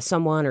inspired by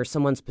someone or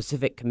someone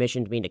specific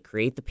commissioned me to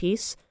create the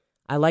piece,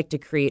 I like to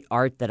create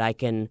art that I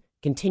can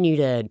continue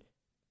to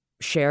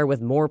share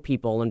with more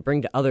people and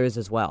bring to others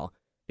as well.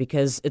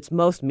 Because it's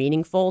most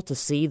meaningful to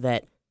see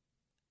that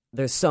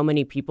there's so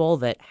many people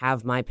that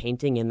have my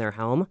painting in their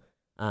home,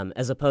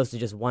 as opposed to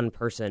just one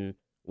person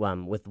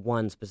with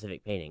one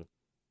specific painting.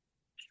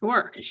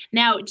 Sure.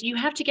 Now, do you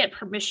have to get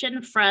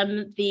permission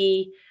from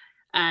the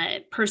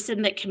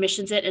person that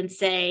commissions it and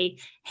say,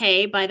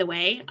 hey, by the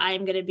way,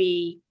 I'm going to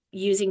be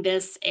using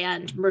this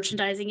and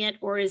merchandising it?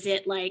 Or is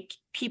it like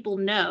people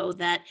know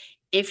that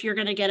if you're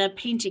going to get a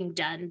painting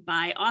done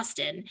by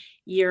Austin,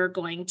 you're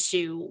going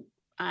to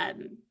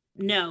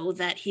know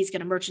that he's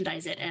going to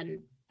merchandise it and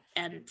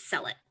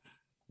sell it?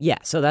 Yeah,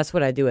 so that's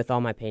what I do with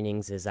all my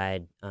paintings is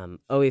I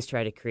always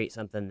try to create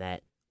something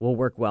that will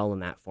work well in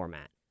that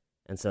format.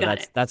 And so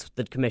that's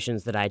the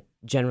commissions that I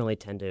generally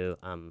tend to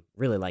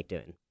really like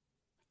doing.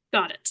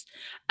 Got it.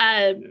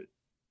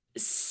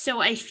 So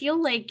I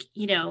feel like,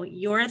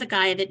 you're the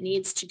guy that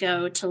needs to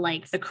go to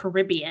like the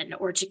Caribbean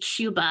or to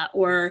Cuba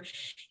or,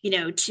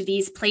 to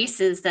these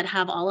places that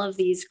have all of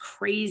these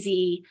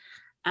crazy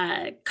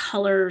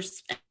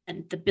colors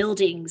and the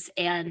buildings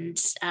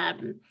and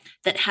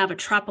that have a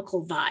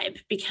tropical vibe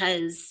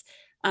because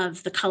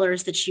of the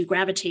colors that you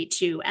gravitate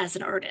to as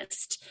an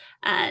artist.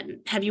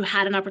 Have you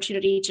had an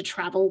opportunity to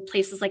travel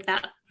places like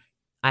that?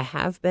 I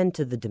have been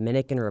to the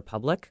Dominican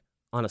Republic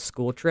on a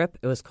school trip.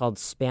 It was called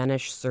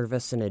Spanish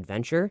Service and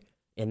Adventure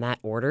in that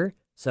order.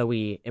 So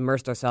we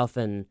immersed ourselves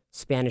in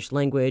Spanish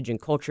language and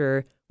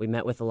culture. We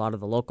met with a lot of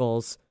the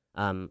locals.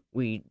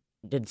 We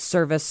did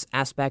service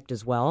aspect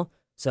as well.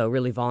 So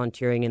really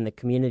volunteering in the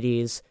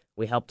communities.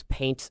 We helped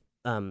paint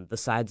the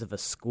sides of a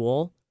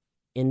school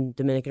in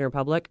Dominican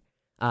Republic.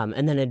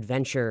 And then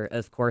adventure,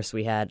 of course,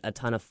 we had a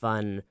ton of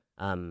fun,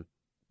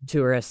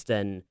 tourists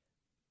and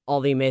all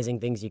the amazing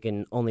things you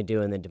can only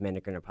do in the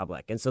Dominican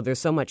Republic. And so there's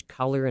so much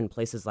color in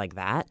places like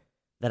that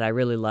I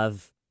really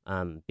love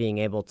being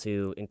able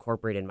to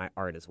incorporate in my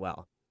art as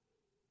well.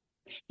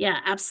 Yeah,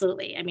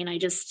 absolutely. I mean,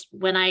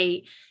 when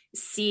I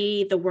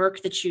see the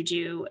work that you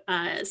do,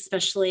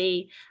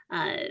 especially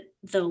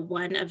the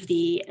one of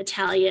the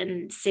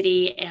Italian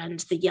city and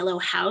the Yellow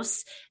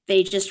House,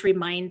 they just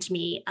remind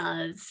me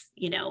of,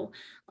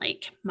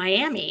 like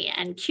Miami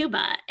and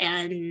Cuba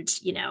and,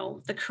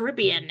 the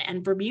Caribbean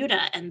and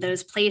Bermuda and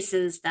those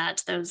places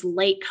that those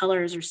light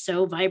colors are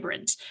so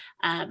vibrant.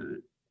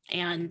 And,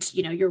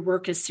 your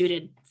work is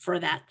suited for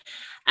that.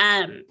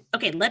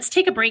 Okay, let's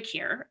take a break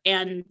here.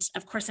 And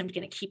of course, I'm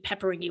going to keep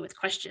peppering you with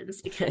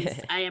questions because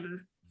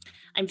I'm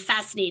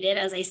fascinated.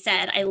 As I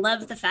said, I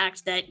love the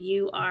fact that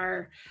you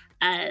are,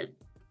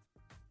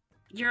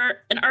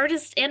 you're an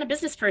artist and a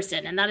business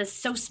person, and that is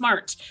so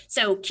smart.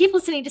 So keep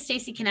listening to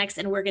Stacy Connects,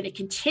 and we're going to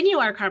continue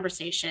our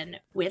conversation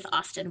with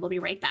Austin. We'll be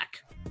right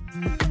back.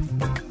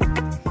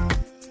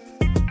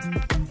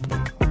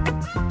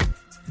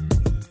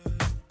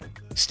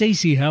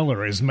 Stacy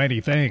Heller is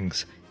many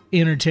things,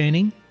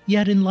 entertaining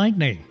yet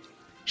enlightening.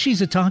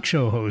 She's a talk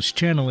show host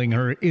channeling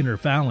her inner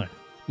Fallon.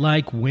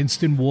 Like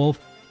Winston Wolfe,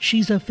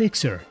 she's a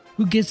fixer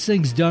who gets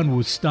things done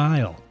with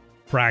style.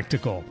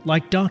 Practical,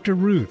 like Dr.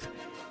 Ruth.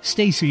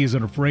 Stacy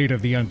isn't afraid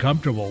of the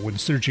uncomfortable when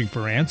searching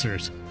for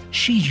answers.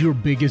 She's your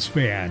biggest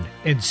fan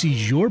and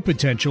sees your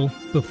potential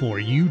before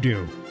you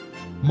do.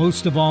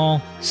 Most of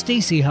all,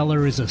 Stacy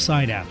Heller is a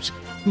synapse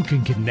who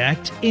can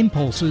connect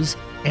impulses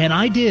and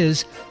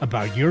ideas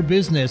about your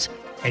business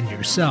and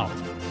yourself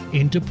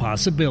into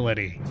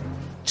possibility.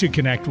 To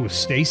connect with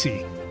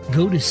Stacy,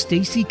 go to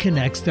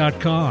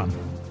stacyconnects.com.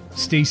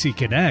 Stacy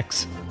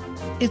Connects.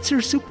 It's her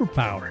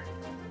superpower.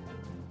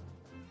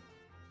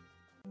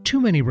 Too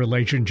many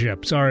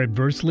relationships are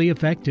adversely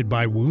affected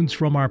by wounds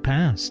from our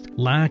past.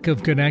 Lack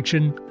of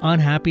connection,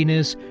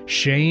 unhappiness,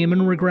 shame,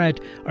 and regret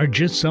are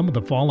just some of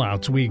the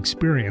fallouts we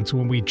experience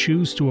when we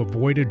choose to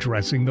avoid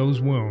addressing those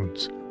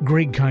wounds.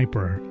 Greg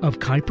Kuiper of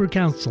Kuiper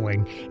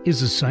Counseling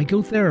is a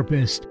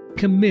psychotherapist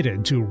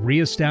committed to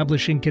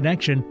reestablishing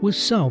connection with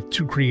self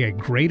to create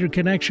greater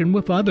connection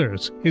with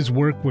others. His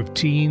work with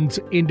teens,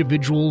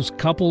 individuals,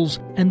 couples,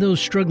 and those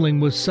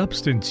struggling with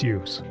substance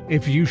use.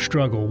 If you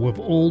struggle with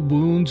old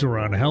wounds or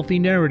unhealthy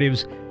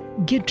narratives,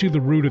 get to the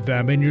root of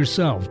them in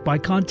yourself by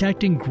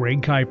contacting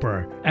Greg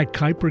Kuiper at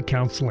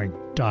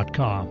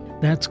kuipercounseling.com.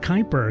 That's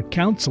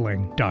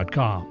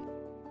kuipercounseling.com.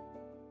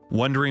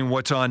 Wondering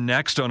what's on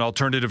next on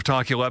Alternative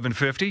Talk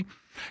 1150?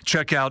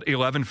 Check out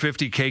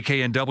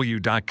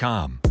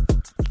 1150kknw.com.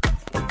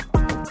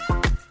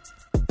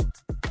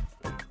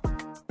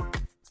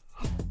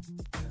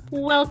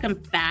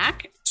 Welcome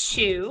back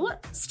to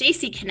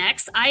Stacy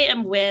Connects. I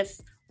am with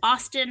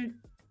Austin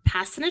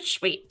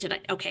Pasinich. Wait, I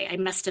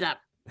messed it up.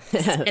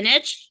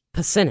 Pasinich?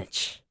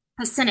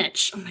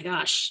 Pasinich. Oh my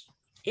gosh.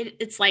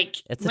 it's like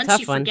It's a once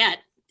tough you one. forget,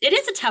 it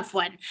is a tough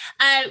one.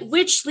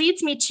 Which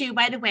leads me to,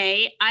 by the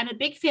way, I'm a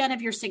big fan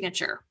of your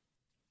signature.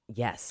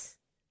 Yes.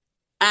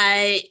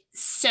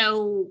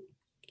 So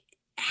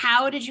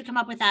how did you come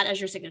up with that as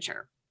your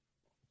signature?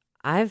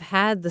 I've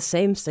had the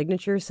same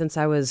signature since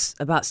I was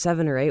about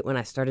 7 or 8 when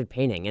I started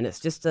painting, and it's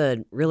just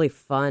a really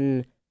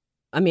fun.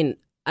 I mean,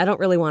 I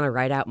don't really want to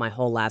write out my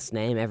whole last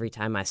name every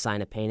time I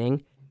sign a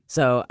painting,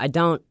 so I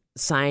don't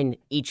sign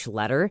each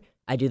letter.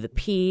 I do the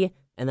P,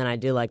 and then I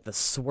do like the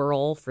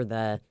swirl for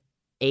the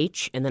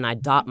H, and then I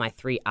dot my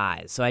 3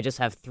 I's. So I just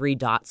have 3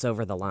 dots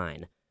over the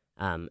line.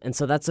 And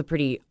so that's a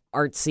pretty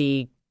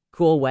artsy,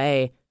 cool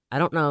way. I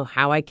don't know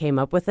how I came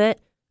up with it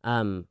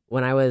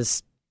when I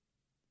was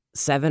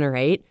 7 or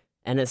 8,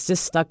 and it's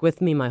just stuck with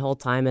me my whole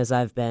time as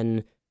I've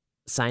been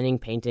signing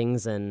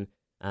paintings. And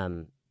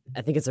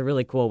I think it's a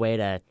really cool way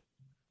to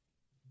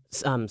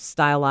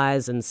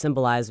stylize and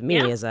symbolize me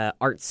as a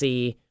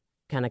artsy,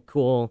 kind of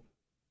cool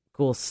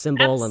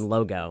symbol and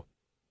logo.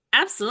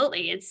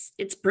 Absolutely.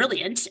 It's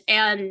brilliant.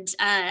 And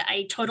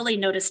I totally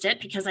noticed it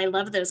because I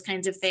love those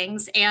kinds of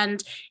things.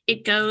 And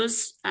it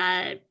goes,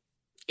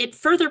 it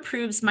further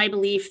proves my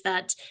belief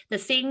that the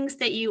things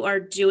that you are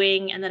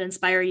doing and that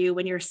inspire you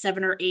when you're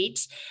 7 or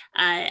 8,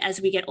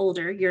 as we get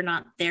older, you're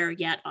not there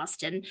yet,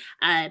 Austin.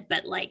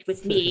 But like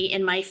with me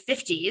in my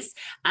 50s,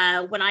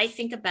 when I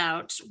think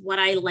about what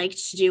I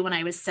liked to do when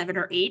I was 7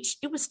 or 8,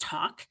 it was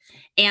talk.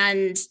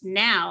 And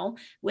now,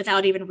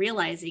 without even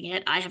realizing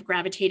it, I have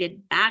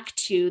gravitated back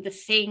to the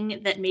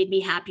thing that made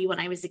me happy when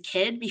I was a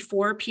kid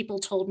before people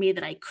told me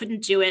that I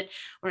couldn't do it,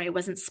 or I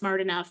wasn't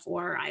smart enough,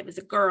 or I was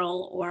a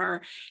girl,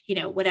 or,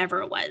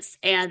 whatever it was.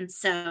 And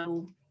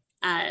so,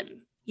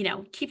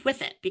 keep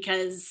with it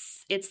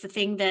because it's the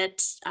thing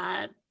that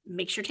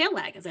makes your tail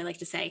wag, as I like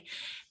to say.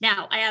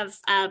 Now, I have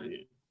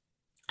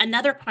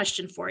another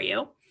question for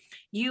you.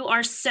 You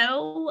are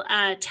so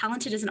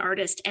talented as an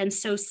artist and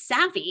so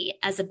savvy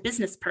as a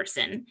business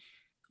person.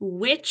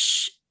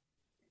 Which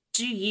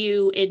do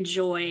you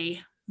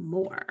enjoy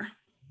more?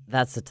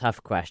 That's a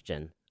tough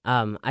question.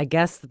 I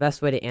guess the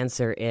best way to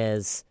answer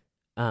is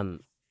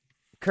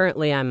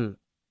currently I'm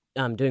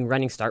doing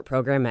Running Start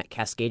program at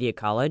Cascadia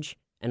College,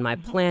 and my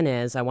plan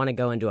is I want to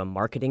go into a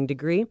marketing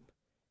degree.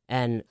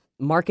 And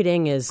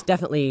marketing is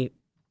definitely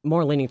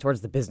more leaning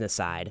towards the business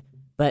side,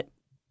 but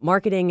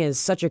marketing is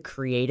such a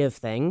creative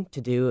thing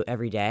to do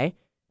every day.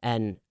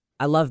 And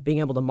I love being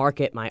able to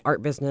market my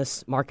art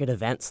business, market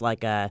events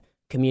like a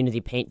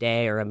community paint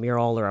day or a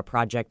mural or a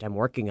project I'm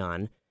working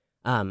on.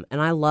 And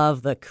I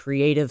love the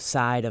creative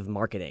side of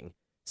marketing.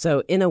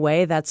 So in a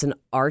way, that's an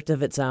art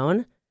of its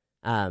own.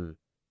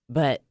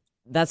 But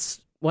that's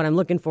what I'm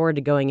looking forward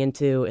to going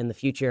into in the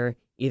future,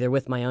 either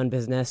with my own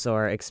business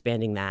or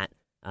expanding that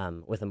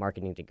with a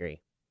marketing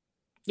degree.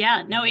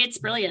 Yeah, no, it's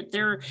brilliant.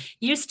 There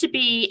used to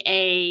be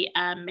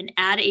an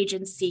ad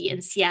agency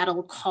in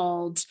Seattle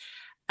called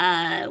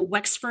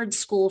Wexford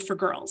School for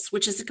Girls,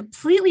 which is a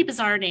completely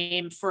bizarre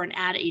name for an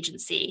ad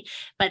agency,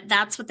 but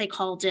that's what they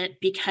called it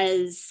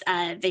because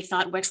they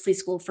thought Wexley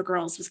School for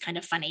Girls was kind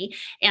of funny.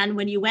 And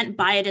when you went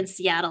by it in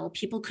Seattle,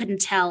 people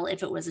couldn't tell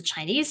if it was a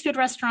Chinese food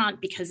restaurant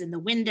because in the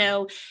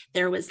window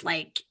there was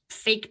like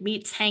fake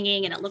meats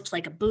hanging and it looked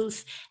like a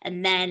booth.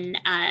 And then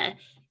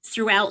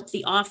throughout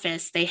the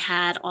office, they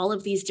had all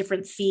of these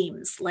different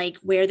themes, like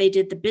where they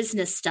did the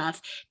business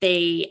stuff.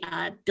 They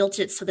built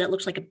it so that it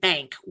looked like a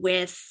bank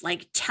with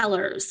like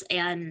tellers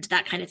and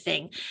that kind of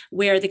thing.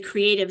 Where the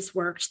creatives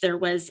worked, there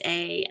was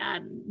a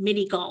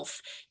mini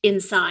golf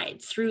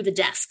inside through the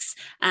desks.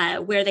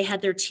 Where they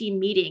had their team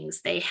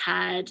meetings, they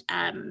had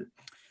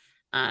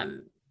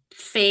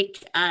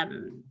fake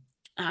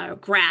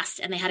grass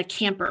and they had a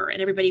camper and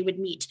everybody would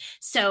meet.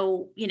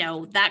 So,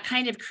 that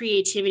kind of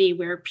creativity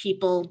where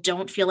people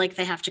don't feel like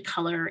they have to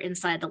color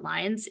inside the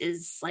lines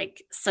is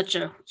like such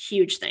a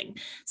huge thing.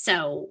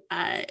 So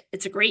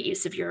it's a great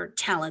use of your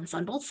talents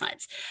on both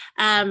sides.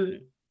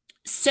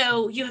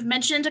 So you have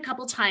mentioned a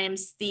couple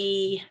times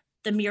the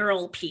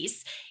mural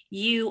piece.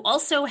 You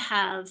also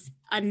have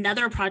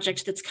another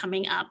project that's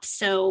coming up.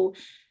 So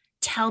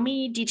tell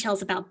me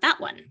details about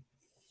that one.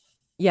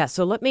 Yeah,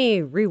 so let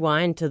me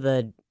rewind to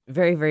the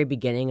very, very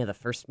beginning of the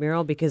first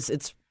mural because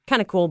it's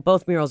kind of cool.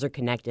 Both murals are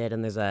connected,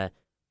 and there's a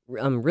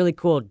really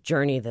cool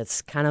journey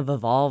that's kind of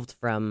evolved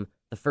from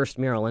the first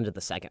mural into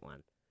the second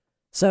one.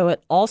 So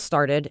it all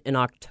started in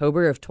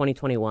October of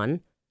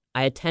 2021.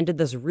 I attended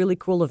this really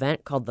cool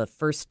event called the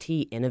First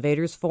Tee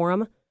Innovators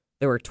Forum.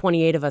 There were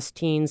 28 of us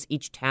teens,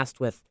 each tasked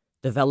with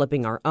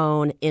developing our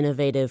own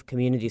innovative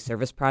community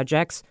service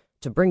projects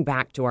to bring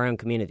back to our own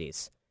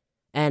communities.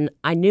 And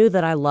I knew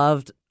that I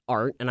loved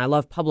art, and I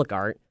love public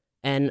art.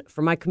 And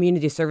for my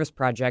community service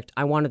project,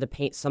 I wanted to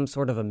paint some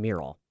sort of a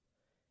mural.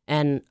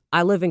 And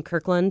I live in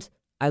Kirkland.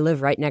 I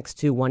live right next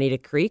to Juanita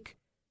Creek.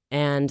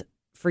 And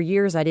for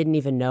years, I didn't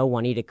even know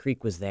Juanita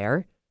Creek was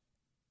there.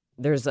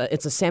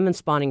 It's a salmon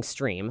spawning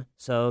stream.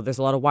 So there's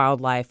a lot of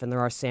wildlife and there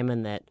are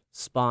salmon that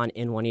spawn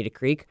in Juanita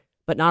Creek.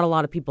 But not a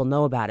lot of people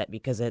know about it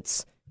because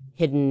it's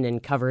hidden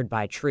and covered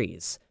by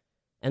trees.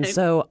 And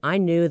so I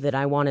knew that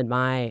I wanted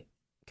my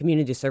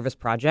community service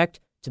project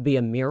to be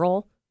a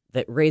mural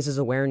that raises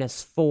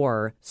awareness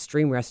for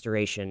stream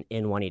restoration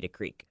in Juanita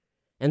Creek.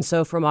 And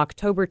so from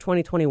October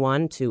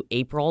 2021 to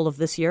April of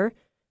this year,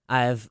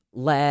 I've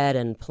led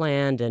and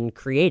planned and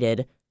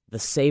created the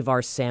Save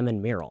Our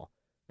Salmon mural.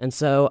 And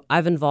so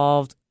I've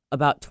involved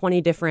about 20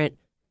 different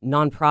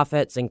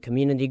nonprofits and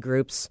community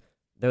groups.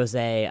 There was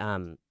a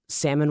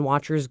salmon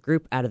watchers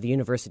group out of the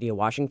University of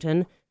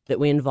Washington that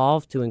we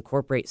involved to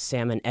incorporate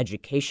salmon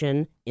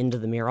education into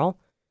the mural.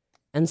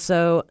 And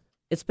so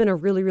it's been a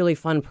really, really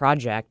fun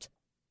project.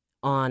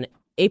 On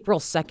April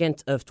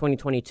 2nd of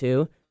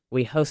 2022,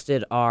 we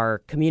hosted our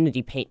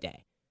Community Paint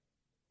Day.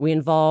 We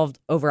involved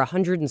over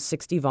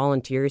 160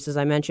 volunteers, as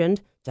I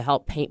mentioned, to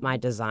help paint my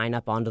design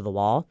up onto the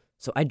wall.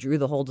 So I drew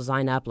the whole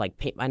design up like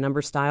paint by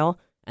number style,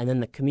 and then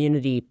the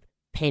community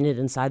painted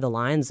inside the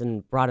lines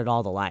and brought it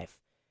all to life.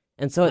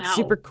 And so it's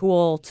super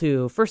cool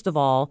to, first of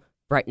all,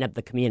 brighten up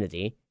the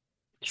community.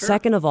 Sure.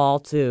 Second of all,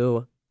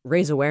 to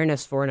raise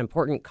awareness for an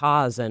important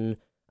cause and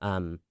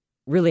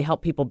really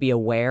help people be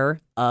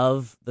aware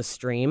of the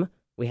stream.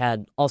 We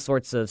had all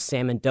sorts of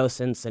salmon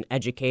docents and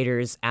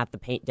educators at the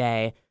paint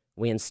day.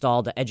 We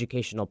installed an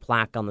educational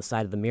plaque on the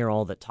side of the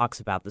mural that talks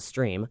about the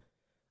stream.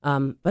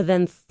 But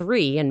then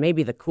three, and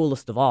maybe the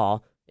coolest of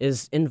all,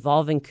 is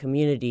involving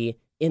community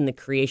in the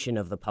creation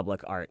of the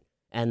public art.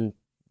 And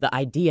the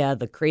idea,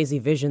 the crazy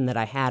vision that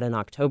I had in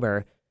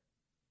October,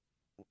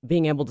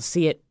 being able to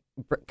see it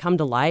come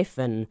to life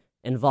and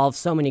involve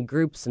so many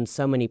groups and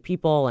so many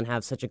people and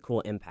have such a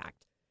cool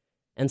impact.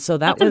 And so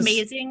that's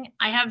amazing.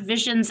 I have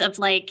visions of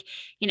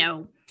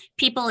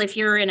people, if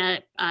you're in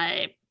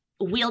a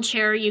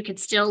wheelchair, you could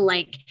still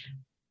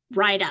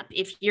ride up.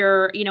 If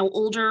you're,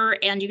 older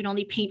and you can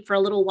only paint for a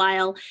little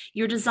while,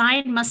 your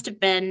design must have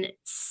been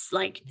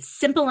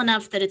simple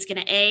enough that it's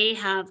going to A,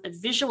 have a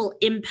visual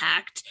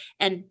impact,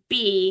 and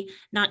B,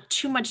 not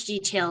too much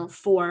detail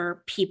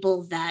for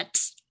people that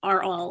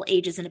are all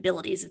ages and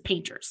abilities of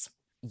painters.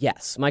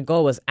 Yes, my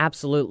goal was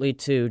absolutely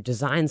to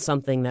design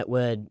something that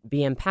would be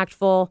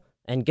impactful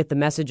and get the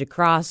message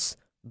across,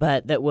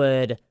 but that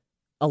would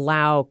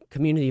allow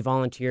community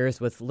volunteers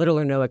with little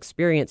or no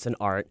experience in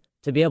art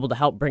to be able to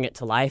help bring it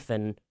to life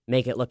and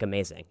make it look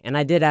amazing. And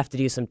I did have to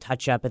do some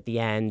touch-up at the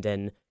end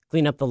and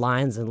clean up the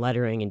lines and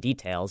lettering and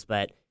details,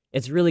 but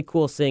it's really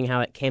cool seeing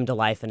how it came to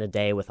life in a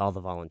day with all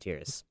the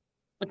volunteers.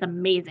 That's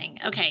amazing.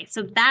 Okay,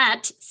 so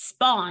that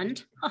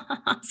spawned,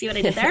 see what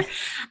I did there?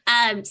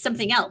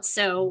 Something else.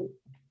 So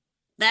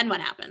then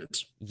what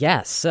happened?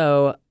 Yes,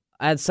 so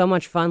I had so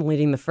much fun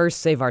leading the first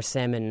Save Our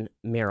Salmon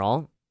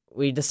mural.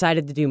 We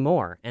decided to do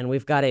more, and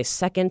we've got a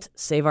second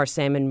Save Our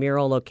Salmon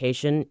mural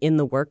location in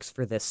the works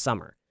for this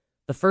summer.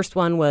 The first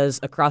one was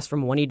across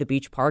from Juanita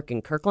Beach Park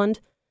in Kirkland.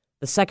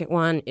 The second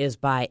one is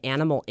by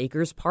Animal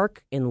Acres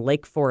Park in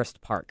Lake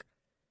Forest Park.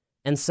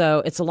 And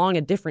so it's along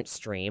a different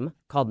stream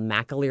called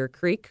McAleer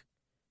Creek,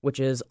 which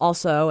is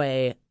also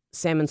a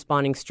salmon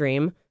spawning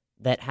stream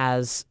that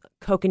has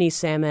kokanee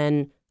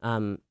salmon,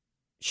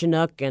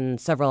 Chinook, and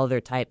several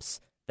other types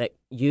that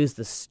use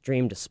the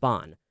stream to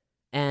spawn.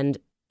 And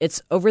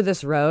it's over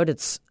this road.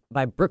 It's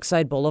by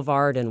Brookside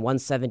Boulevard and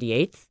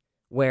 178th,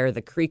 where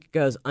the creek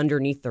goes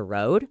underneath the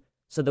road.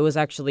 So there was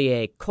actually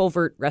a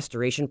culvert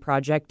restoration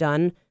project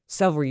done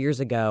several years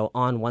ago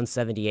on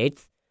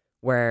 178th,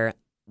 where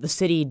the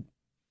city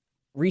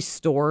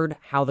restored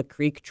how the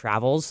creek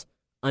travels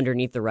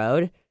underneath the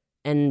road.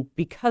 And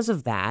because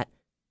of that,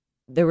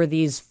 there were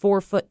these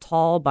 4-foot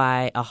tall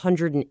by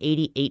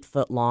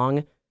 188-foot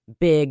long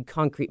big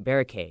concrete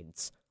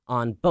barricades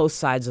on both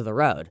sides of the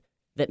road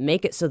that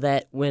make it so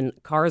that when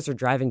cars are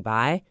driving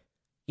by,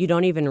 you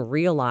don't even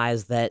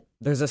realize that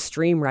there's a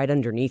stream right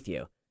underneath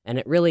you. And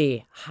it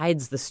really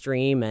hides the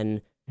stream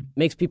and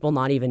makes people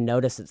not even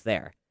notice it's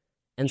there.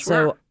 And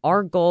so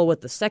our goal with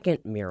the second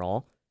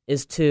mural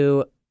is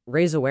to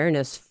raise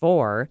awareness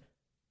for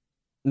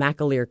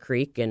McAleer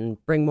Creek and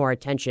bring more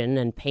attention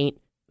and paint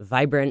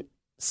vibrant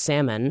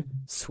salmon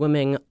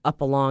swimming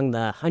up along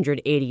the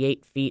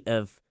 188 feet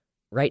of,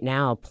 right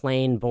now,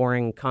 plain,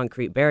 boring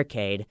concrete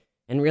barricade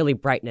and really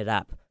brighten it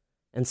up.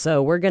 And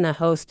so we're going to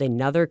host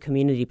another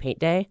Community Paint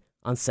Day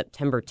on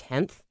September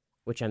 10th,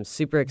 which I'm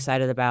super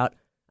excited about.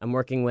 I'm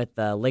working with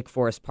the Lake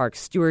Forest Park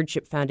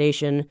Stewardship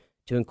Foundation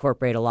to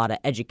incorporate a lot of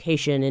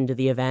education into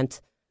the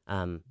event.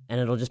 And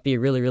it'll just be a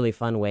really, really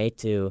fun way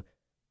to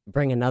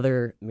bring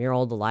another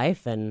mural to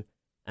life. And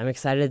I'm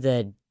excited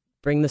to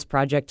bring this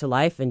project to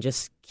life and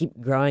just keep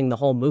growing the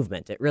whole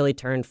movement. It really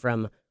turned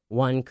from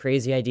one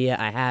crazy idea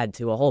I had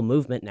to a whole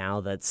movement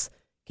now that's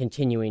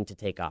continuing to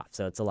take off.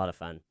 So it's a lot of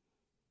fun.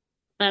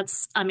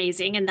 That's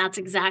amazing. And that's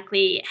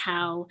exactly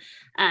how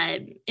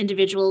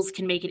individuals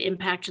can make an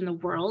impact in the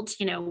world.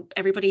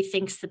 Everybody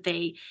thinks that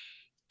they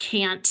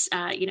can't,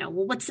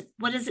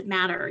 what does it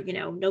matter?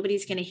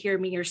 Nobody's going to hear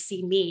me or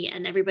see me.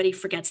 And everybody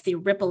forgets the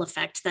ripple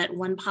effect that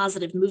one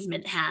positive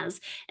movement has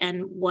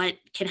and what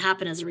can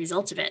happen as a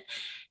result of it.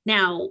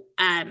 Now,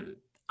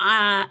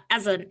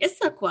 as an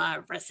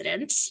Issaquah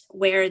resident,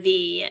 where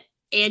the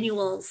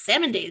annual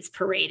Salmon Days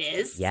parade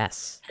is.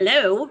 Yes.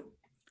 Hello.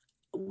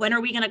 when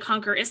are we going to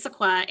conquer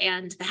Issaquah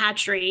and the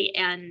hatchery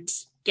and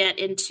get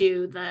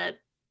into the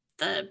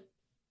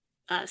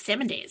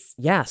salmon days?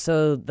 Yeah,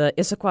 so the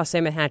Issaquah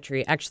Salmon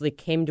Hatchery actually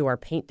came to our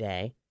paint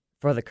day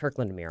for the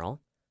Kirkland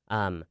mural.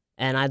 And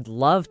I'd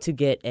love to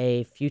get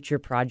a future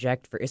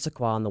project for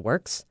Issaquah on the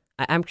works.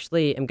 I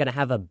actually am going to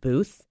have a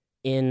booth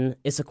in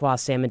Issaquah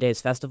Salmon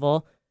Days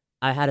Festival.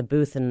 I had a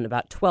booth in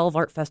about 12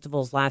 art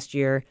festivals last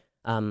year.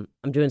 I'm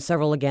doing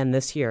several again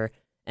this year,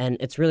 and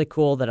it's really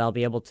cool that I'll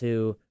be able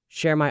to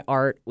share my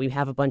art. We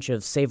have a bunch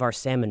of Save Our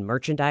Salmon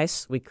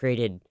merchandise. We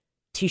created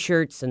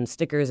T-shirts and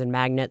stickers and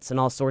magnets and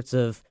all sorts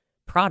of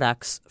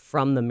products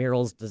from the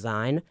mural's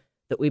design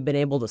that we've been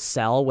able to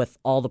sell, with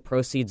all the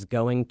proceeds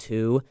going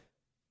to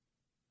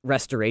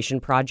restoration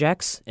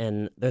projects.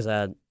 And there's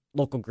a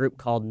local group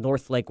called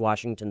North Lake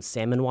Washington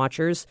Salmon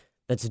Watchers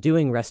that's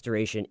doing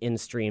restoration in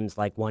streams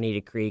like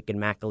Juanita Creek and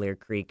McAleer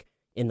Creek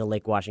in the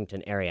Lake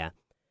Washington area.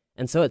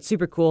 And so it's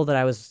super cool that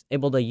I was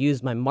able to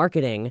use my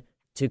marketing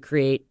to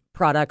create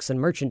products and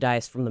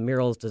merchandise from the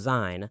mural's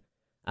design,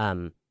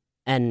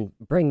 and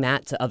bring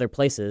that to other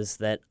places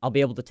that I'll be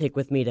able to take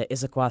with me to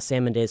Issaquah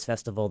Salmon Days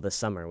Festival this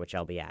summer, which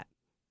I'll be at.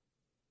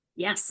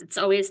 Yes, it's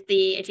always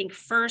the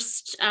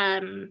first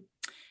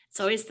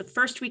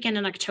weekend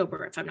in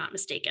October, if I'm not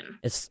mistaken.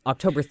 It's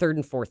October 3rd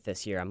and 4th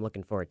this year. I'm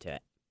looking forward to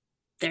it.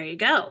 There you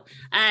go.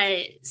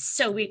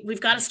 So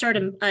we've got to start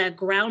a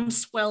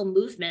groundswell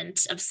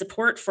movement of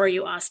support for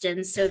you,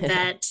 Austin, so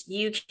that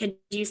you can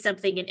do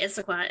something in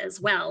Issaquah as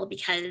well,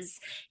 because,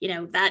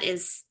 that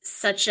is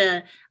such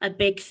a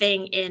big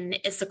thing in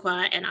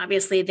Issaquah. And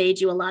obviously they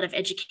do a lot of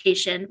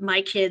education.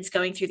 My kids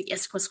going through the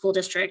Issaquah School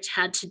District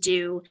had to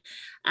do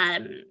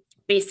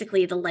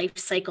basically the life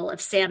cycle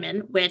of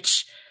salmon,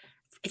 which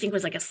I think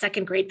was like a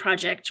second grade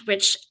project,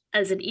 which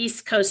as an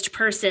East Coast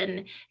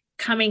person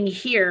coming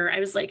here, I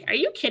was like, are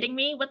you kidding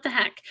me? What the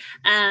heck?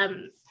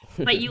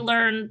 But you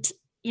learned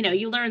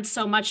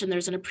so much, and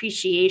there's an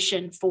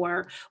appreciation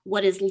for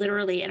what is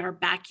literally in our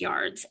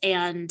backyards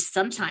and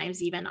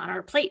sometimes even on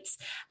our plates,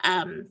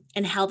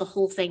 and how the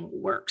whole thing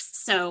works.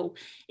 So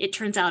it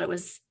turns out it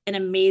was an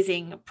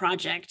amazing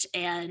project.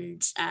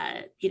 And,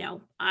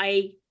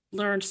 I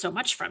learned so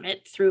much from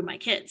it through my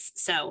kids.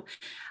 So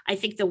I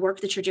think the work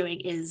that you're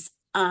doing is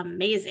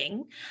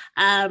amazing.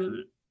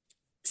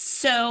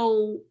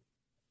 So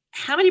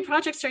how many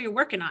projects are you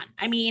working on?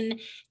 I mean,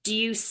 do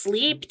you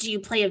sleep? Do you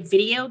play a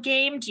video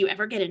game? Do you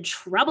ever get in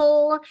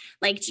trouble?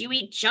 Like, do you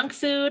eat junk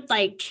food?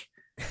 Like,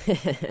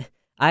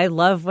 I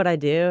love what I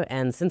do.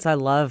 And since I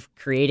love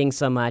creating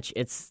so much,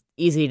 it's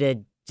easy to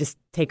just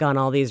take on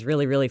all these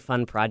really, really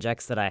fun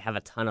projects that I have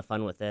a ton of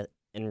fun with it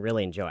and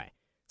really enjoy.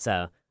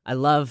 So I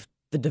love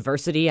the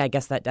diversity. I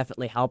guess that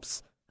definitely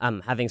helps,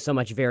 having so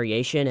much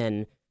variation.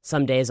 And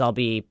some days I'll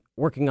be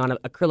working on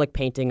acrylic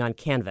painting on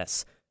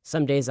canvas.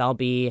 Some days I'll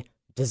be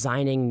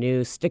designing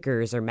new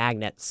stickers or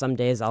magnets. Some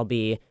days I'll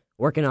be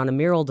working on a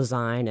mural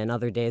design, and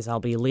other days I'll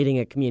be leading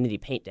a community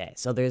paint day.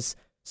 So there's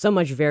so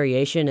much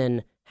variation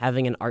in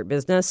having an art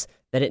business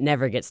that it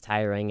never gets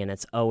tiring, and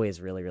it's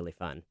always really, really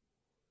fun.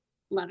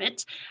 Love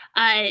it.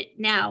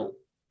 Now,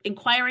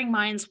 inquiring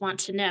minds want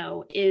to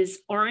know,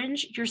 is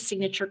orange your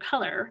signature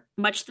color,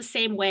 much the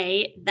same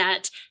way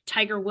that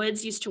Tiger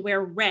Woods used to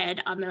wear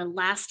red on the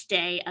last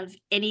day of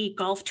any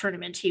golf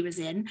tournament he was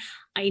in?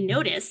 I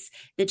notice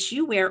that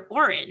you wear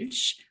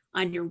orange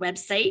on your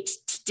website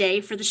today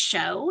for the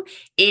show,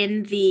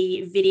 in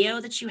the video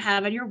that you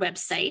have on your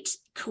website.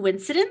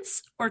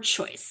 Coincidence or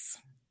choice?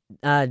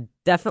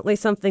 Definitely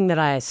something that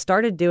I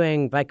started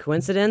doing by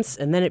coincidence,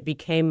 and then it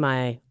became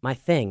my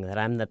thing, that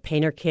I'm the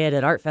painter kid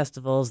at art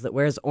festivals that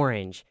wears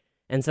orange.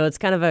 And so it's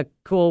kind of a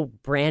cool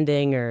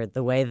branding, or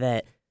the way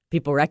that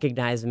people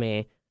recognize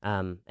me,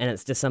 and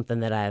it's just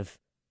something that I've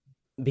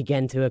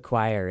begun to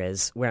acquire,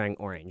 is wearing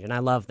orange. And I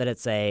love that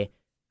it's a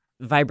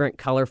vibrant,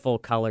 colorful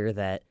color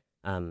that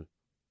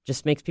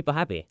just makes people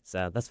happy.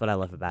 So that's what I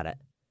love about it.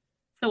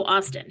 So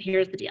Austin,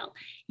 here's the deal.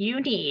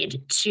 You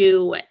need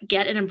to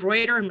get an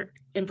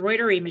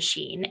embroidery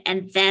machine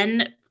and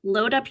then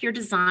load up your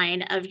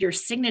design of your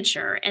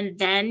signature. And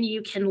then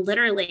you can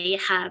literally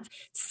have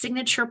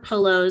signature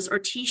polos or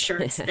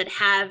t-shirts that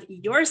have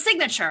your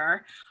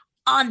signature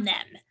on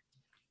them.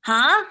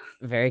 Huh?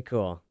 Very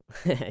cool.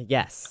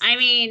 Yes. I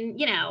mean,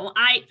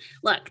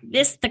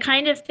 the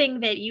kind of thing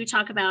that you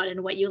talk about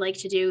and what you like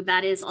to do,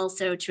 that is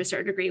also to a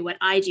certain degree what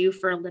I do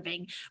for a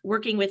living,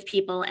 working with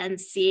people and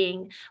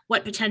seeing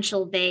what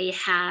potential they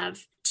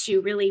have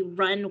to really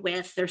run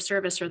with their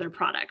service or their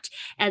product.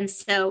 And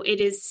so it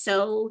is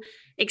so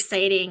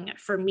exciting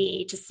for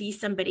me to see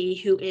somebody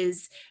who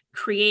is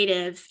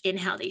creative in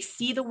how they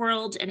see the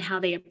world and how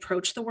they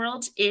approach the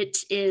world. It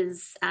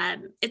is,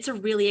 it's a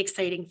really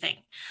exciting thing.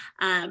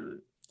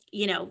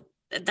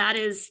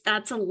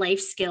 That's a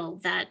life skill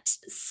that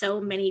so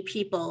many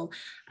people,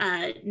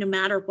 no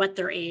matter what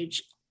their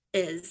age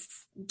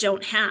is,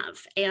 don't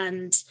have.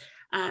 And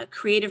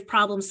creative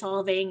problem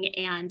solving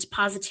and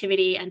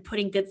positivity and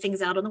putting good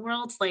things out in the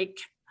world, like,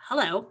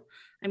 hello.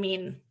 I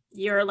mean,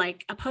 you're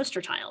like a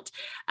poster child.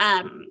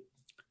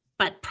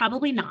 but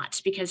probably not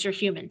because you're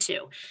human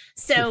too.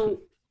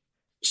 So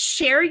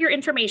share your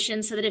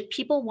information so that if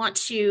people want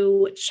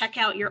to check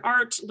out your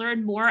art,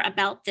 learn more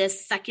about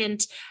this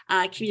second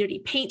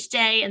Community Paint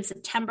Day in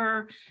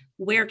September,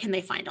 where can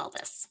they find all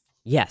this?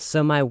 Yes,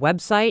 so my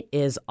website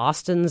is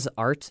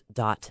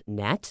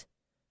austensart.net.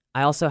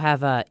 I also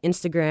have an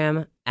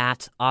Instagram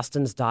at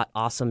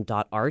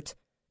austins.awesome.art,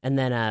 and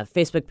then a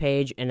Facebook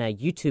page and a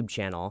YouTube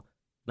channel.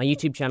 My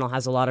YouTube channel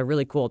has a lot of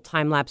really cool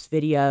time-lapse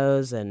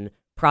videos and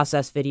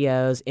process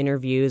videos,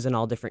 interviews, and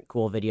all different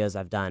cool videos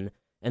I've done.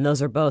 And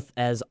those are both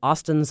as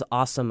Austin's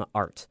Awesome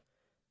Art.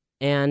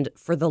 And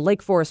for the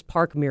Lake Forest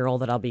Park mural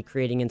that I'll be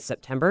creating in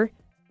September,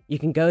 you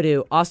can go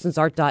to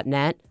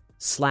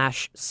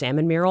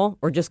austensart.net/salmon mural,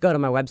 or just go to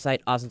my website,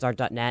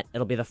 austensart.net.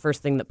 It'll be the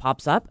first thing that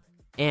pops up.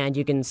 And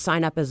you can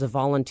sign up as a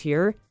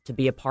volunteer to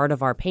be a part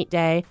of our paint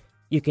day.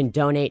 You can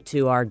donate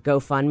to our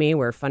GoFundMe.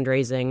 We're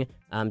fundraising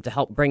to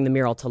help bring the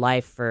mural to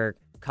life for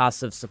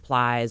costs of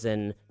supplies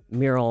and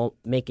mural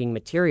making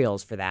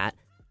materials for that.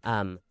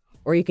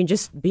 Or you can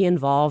just be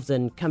involved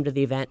and come to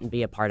the event and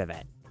be a part of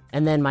it.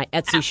 And then my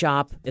Etsy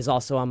shop is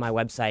also on my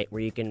website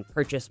where you can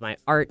purchase my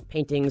art,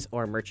 paintings,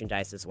 or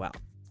merchandise as well.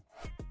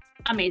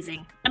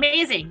 Amazing.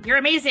 Amazing. You're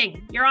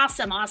amazing. You're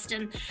awesome,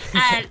 Austin.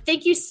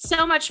 Thank you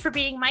so much for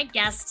being my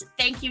guest.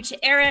 Thank you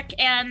to Eric,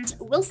 and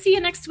we'll see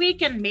you next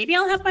week, and maybe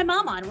I'll have my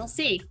mom on. We'll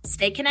see.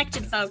 Stay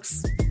connected,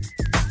 folks.